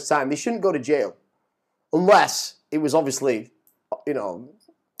mistake the first time, they shouldn't go to jail unless it was obviously,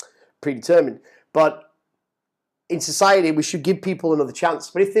 predetermined. But in society, we should give people another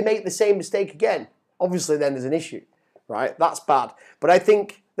chance. But if they make the same mistake again, obviously then there's an issue, right? That's bad. But I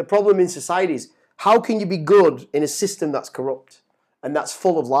think the problem in society is, how can you be good in a system that's corrupt and that's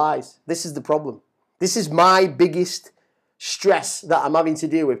full of lies? This is the problem. This is my biggest stress that I'm having to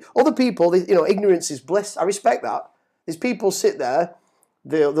deal with. Other people, ignorance is bliss. I respect that. There's people sit there,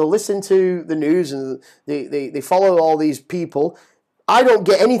 they'll listen to the news and they follow all these people. I don't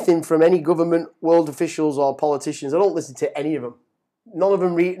get anything from any government, world officials or politicians. I don't listen to any of them. None of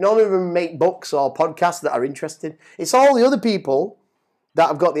them make books or podcasts that are interesting. It's all the other people that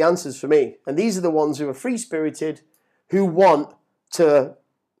have got the answers for me. And these are the ones who are free-spirited, who want to,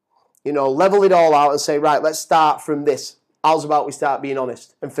 level it all out and say, right, let's start from this. How's about we start being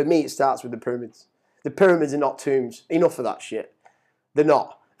honest? And for me, it starts with the pyramids. The pyramids are not tombs. Enough of that shit. They're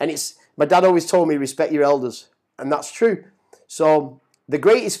not. And my dad always told me, respect your elders. And that's true. So the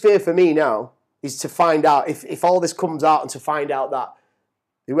greatest fear for me now is to find out, if all this comes out, and to find out that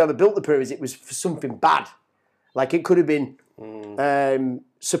whoever built the pyramids, it was for something bad. Like it could have been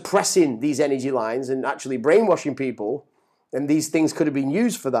suppressing these energy lines and actually brainwashing people, and these things could have been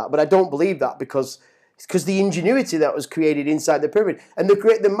used for that. But I don't believe that because the ingenuity that was created inside the pyramid. And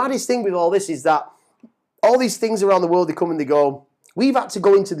the maddest thing with all this is that all these things around the world, they come and they go. We've had to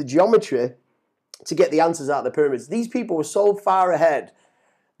go into the geometry to get the answers out of the pyramids. These people were so far ahead.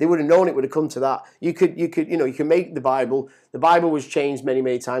 They would have known it would have come to that. You can make the Bible. The Bible was changed many,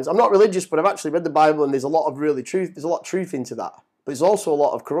 many times. I'm not religious, but I've actually read the Bible, and there's a lot of really truth. There's a lot of truth into that. But there's also a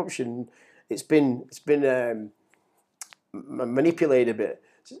lot of corruption. It's been manipulated a bit.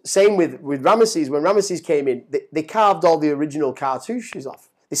 Same with Ramesses. When Ramesses came in, they carved all the original cartouches off.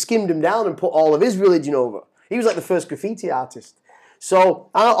 They skimmed him down and put all of his religion over. He was like the first graffiti artist. So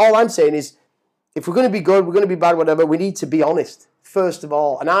all I'm saying is, if we're going to be good, we're going to be bad, whatever, we need to be honest. First of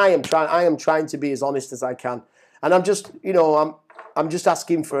all, and I am trying to be as honest as I can, and I'm just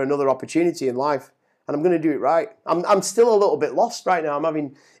asking for another opportunity in life, and I'm going to do it right. I'm still a little bit lost right now. I'm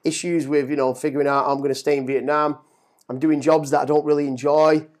having issues with figuring out how I'm going to stay in Vietnam. I'm doing jobs that I don't really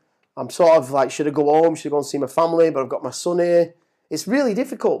enjoy. I'm sort of like, should I go home? Should I go and see my family? But I've got my son here. It's really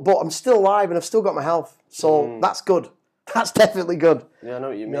difficult, but I'm still alive and I've still got my health, so that's good. That's definitely good. Yeah, I know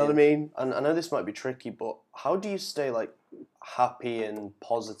what you mean. You know what I mean? And I know this might be tricky, but how do you stay happy and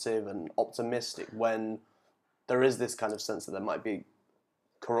positive and optimistic when there is this kind of sense that there might be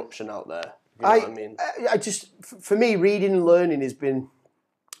corruption out there? You know what I mean? For me, reading and learning has been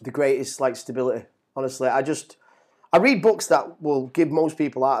the greatest stability. Honestly, I read books that will give most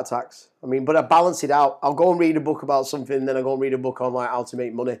people heart attacks. But I balance it out. I'll go and read a book about something, then I'll go and read a book on how to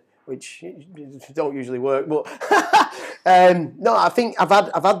make money, which don't usually work. But no, I think I've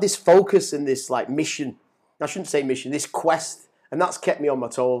had this focus and this mission. I shouldn't say mission, this quest, and that's kept me on my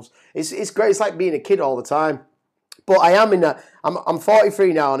toes. It's great. It's like being a kid all the time. But I am I'm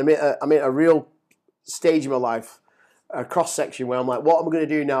 43 now, and I'm in a real stage in my life, a cross section where I'm like, what am I going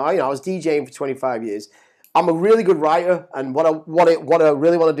to do now? I was DJing for 25 years. I'm a really good writer, and what I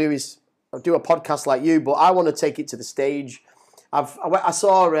really want to do is do a podcast like you, but I want to take it to the stage. I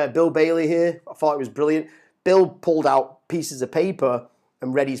saw Bill Bailey here. I thought it was brilliant. Bill pulled out pieces of paper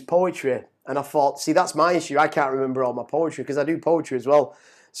and read his poetry And I thought, see, that's my issue. I can't remember all my poetry because I do poetry as well.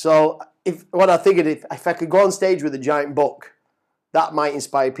 So what I figured, if I could go on stage with a giant book, that might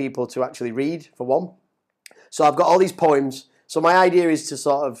inspire people to actually read, for one. So I've got all these poems. So my idea is to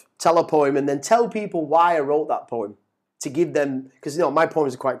sort of tell a poem and then tell people why I wrote that poem, to give them, because my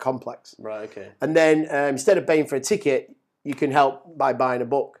poems are quite complex. Right. Okay. And then instead of paying for a ticket, you can help by buying a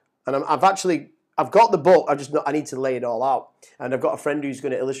book. And I've got the book. I need to lay it all out. And I've got a friend who's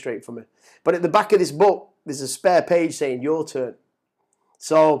going to illustrate for me. But at the back of this book, there's a spare page saying your turn.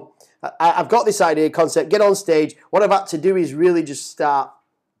 So I've got this idea, concept, get on stage. What I've had to do is really just start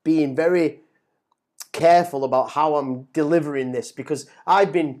being very careful about how I'm delivering this, because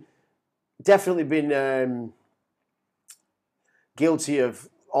I've definitely been guilty of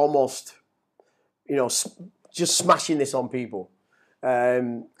almost, just smashing this on people.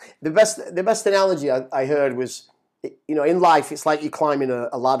 The best analogy I heard was, in life, it's like you're climbing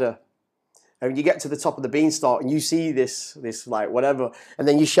a ladder, and you get to the top of the beanstalk and you see this like whatever, and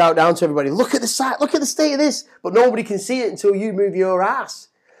then you shout down to everybody, look at the state of this, but nobody can see it until you move your ass.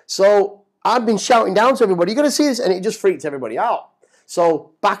 So I've been shouting down to everybody, you're going to see this, and it just freaked everybody out.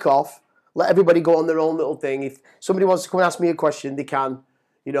 So back off, let everybody go on their own little thing. If somebody wants to come and ask me a question, they can.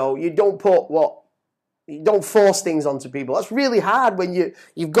 You don't force things onto people. That's really hard when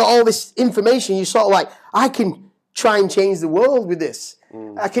you've got all this information. You're sort of like, I can try and change the world with this.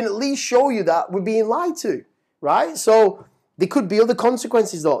 I can at least show you that we're being lied to, right? So there could be other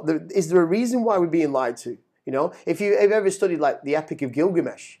consequences though. Is there a reason why we're being lied to? If you've ever studied like the Epic of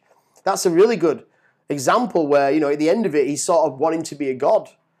Gilgamesh, that's a really good example where, at the end of it, he's sort of wanting to be a god.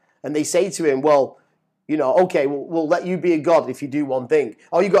 And they say to him, well, okay, we'll let you be a god if you do one thing.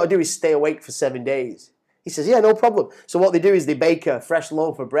 All you got to do is stay awake for 7 days. He says, yeah, no problem. So what they do is they bake a fresh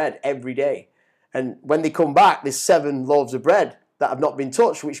loaf of bread every day. And when they come back, there's 7 loaves of bread that have not been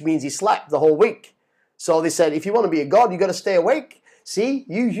touched, which means he slept the whole week. So they said, if you want to be a god, you got to stay awake. See,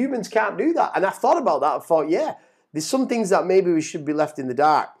 you humans can't do that. And I thought about that. I thought, yeah, there's some things that maybe we should be left in the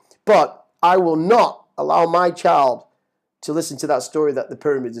dark. But I will not allow my child to listen to that story that the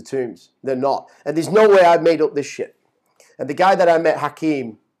pyramids are tombs. They're not. And there's no way I've made up this shit. And the guy that I met,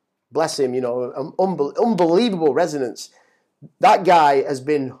 Hakeem, bless him, unbelievable resonance. That guy has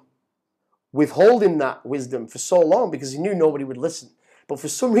been withholding that wisdom for so long because he knew nobody would listen. But for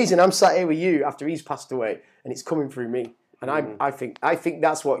some reason, I'm sat here with you after he's passed away, and it's coming through me. And I think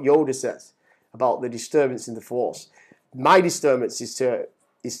that's what Yoda says about the disturbance in the Force. My disturbance is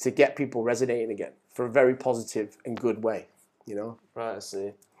to get people resonating again for a very positive and good way. Right, I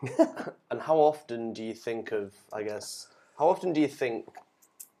see. And how often do you think of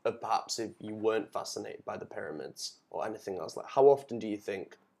perhaps if you weren't fascinated by the pyramids or anything else, like how often do you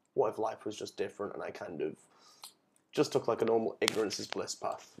think, what if life was just different and I kind of just took like a normal ignorance is bliss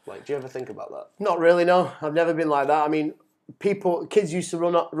path? Like, do you ever think about that? Not really, no. I've never been like that. I mean, kids used to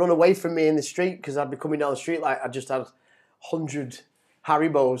run away from me in the street because I'd be coming down the street like I just had 100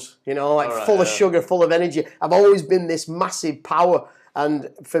 Haribos, full of sugar, full of energy. I've always been this massive power, and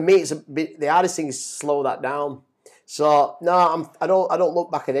for me, it's the hardest thing is to slow that down. So no, I don't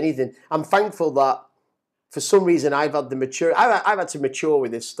look back at anything. I'm thankful that for some reason I've had to mature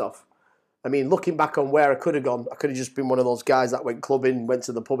with this stuff. I mean, looking back on where I could have gone, I could have just been one of those guys that went clubbing, went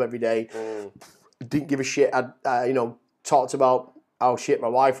to the pub every day, didn't give a shit. Talked about how shit my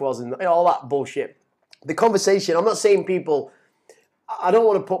wife was and all that bullshit. The conversation. I'm not saying people. I don't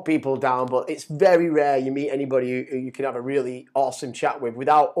want to put people down, but it's very rare you meet anybody who you can have a really awesome chat with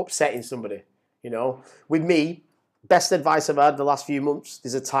without upsetting somebody. With me, best advice I've had the last few months,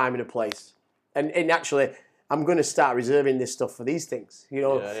 there's a time and a place. And actually, I'm going to start reserving this stuff for these things.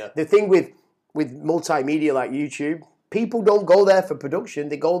 The thing with multimedia like YouTube, people don't go there for production.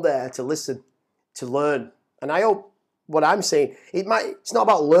 They go there to listen, to learn. And I hope what I'm saying, it's not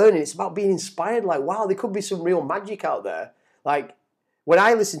about learning. It's about being inspired. Like, wow, there could be some real magic out there. Like, when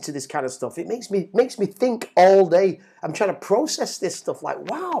I listen to this kind of stuff, it makes me think all day. I'm trying to process this stuff. Like,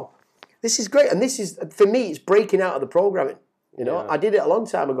 wow, this is great. And this is, for me, it's breaking out of the programming. I did it a long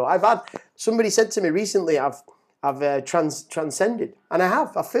time ago. Somebody said to me recently, I've transcended. And I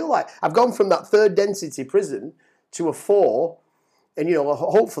have. I feel like I've gone from that 3rd density prison to a 4. And,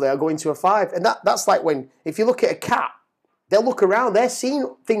 hopefully I'll go into a 5. And that's like if you look at a cat, they'll look around. They're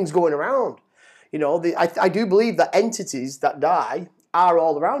seeing things going around. I do believe that entities that die are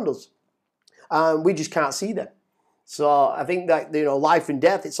all around us. We just can't see them. So I think that, life and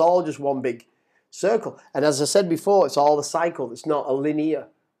death, it's all just one big circle. And as I said before, it's all a cycle. It's not a linear,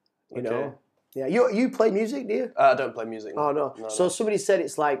 know. Yeah. You play music, do you? I don't play music. No. Oh, no. So somebody said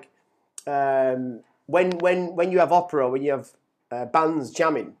it's like when you have opera, when you have bands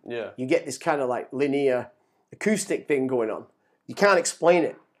jamming, Yeah. you get this kind of like linear acoustic thing going on. You can't explain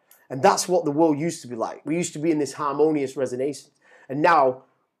it. And that's what the world used to be like. We used to be in this harmonious resonance. And now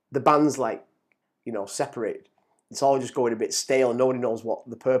the band's like, separated. It's all just going a bit stale and nobody knows what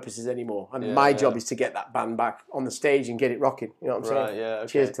the purpose is anymore. And my job is to get that band back on the stage and get it rocking. You know what I'm saying? Right, yeah. Okay.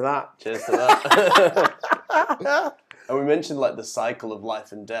 Cheers to that. Cheers to that. And we mentioned like the cycle of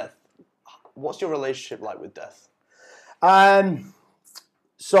life and death. What's your relationship like with death?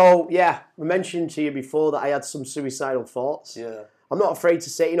 So, yeah, I mentioned to you before that I had some suicidal thoughts. Yeah. I'm not afraid to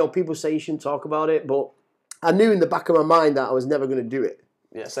say, people say you shouldn't talk about it, but I knew in the back of my mind that I was never going to do it.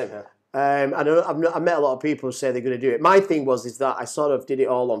 Yeah, same here. I met a lot of people who say they're going to do it. My thing is that I sort of did it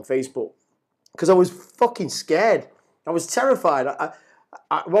all on Facebook because I was fucking scared. I was terrified.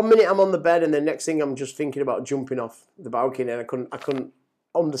 1 minute I'm on the bed and the next thing I'm just thinking about jumping off the balcony and I couldn't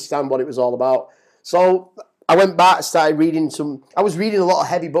understand what it was all about. So I went back, started reading I was reading a lot of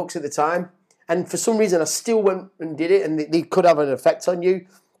heavy books at the time. And for some reason, I still went and did it, and they could have an effect on you.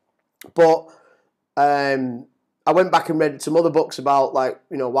 But I went back and read some other books about, why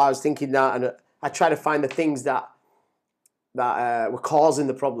I was thinking that, and I tried to find the things that were causing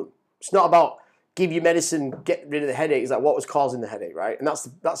the problem. It's not about give you medicine, get rid of the headache. It's like what was causing the headache, right? And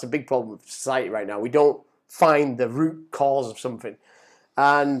that's a big problem with society right now. We don't find the root cause of something.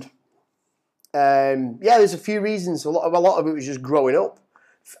 And there's a few reasons. A lot of it was just growing up.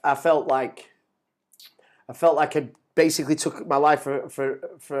 I felt like I basically took my life for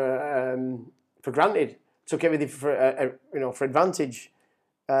granted, took everything for advantage,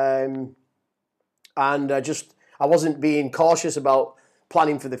 and I wasn't being cautious about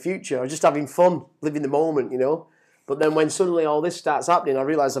planning for the future. I was just having fun, living the moment, But then when suddenly all this starts happening, I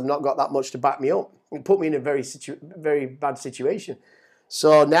realised I've not got that much to back me up. It put me in a very bad situation.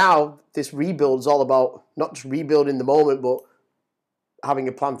 So now this rebuild is all about not just rebuilding the moment, but having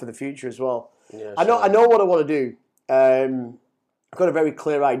a plan for the future as well. Yeah, I know what I want to do. I've got a very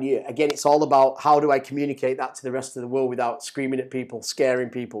clear idea. Again, it's all about how do I communicate that to the rest of the world without screaming at people, scaring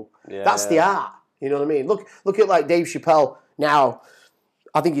people. Yeah, That's the art. You know what I mean? Look at like Dave Chappelle now.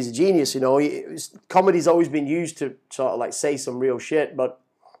 I think he's a genius. Comedy's always been used to sort of like say some real shit, but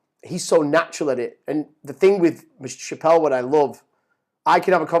he's so natural at it. And the thing with Mr. Chappelle, what I love, I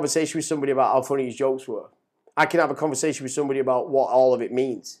can have a conversation with somebody about how funny his jokes were. I can have a conversation with somebody about what all of it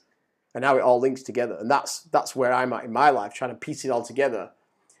means and how it all links together. And that's where I'm at in my life, trying to piece it all together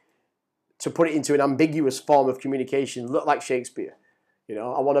to put it into an ambiguous form of communication, look like Shakespeare.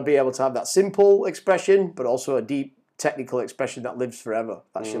 I want to be able to have that simple expression, but also a deep technical expression that lives forever.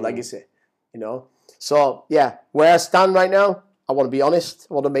 That's your legacy, So, yeah, where I stand right now, I want to be honest.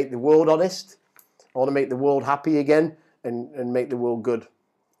 I want to make the world honest. I want to make the world happy again and make the world good.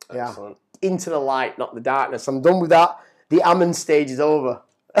 Excellent. Yeah. Into the light, not the darkness. I'm done with that. The Amen stage is over.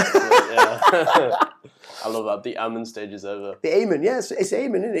 Yeah. I love that. The Amen stage is over. The Amen, yes, it's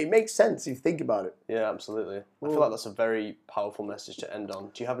Amen, isn't it? It makes sense if you think about it. Yeah, absolutely. I feel like that's a very powerful message to end on.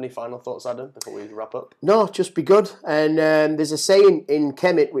 Do you have any final thoughts, Adam, before we wrap up? No, just be good. And there's a saying in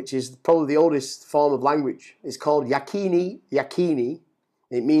Kemet, which is probably the oldest form of language. It's called Yakini.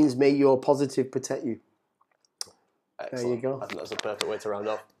 It means may your positive protect you. Excellent. There you go. I think that's a perfect way to round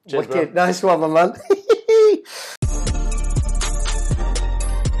off. Cheers, Wicked. bro. Nice one, my man.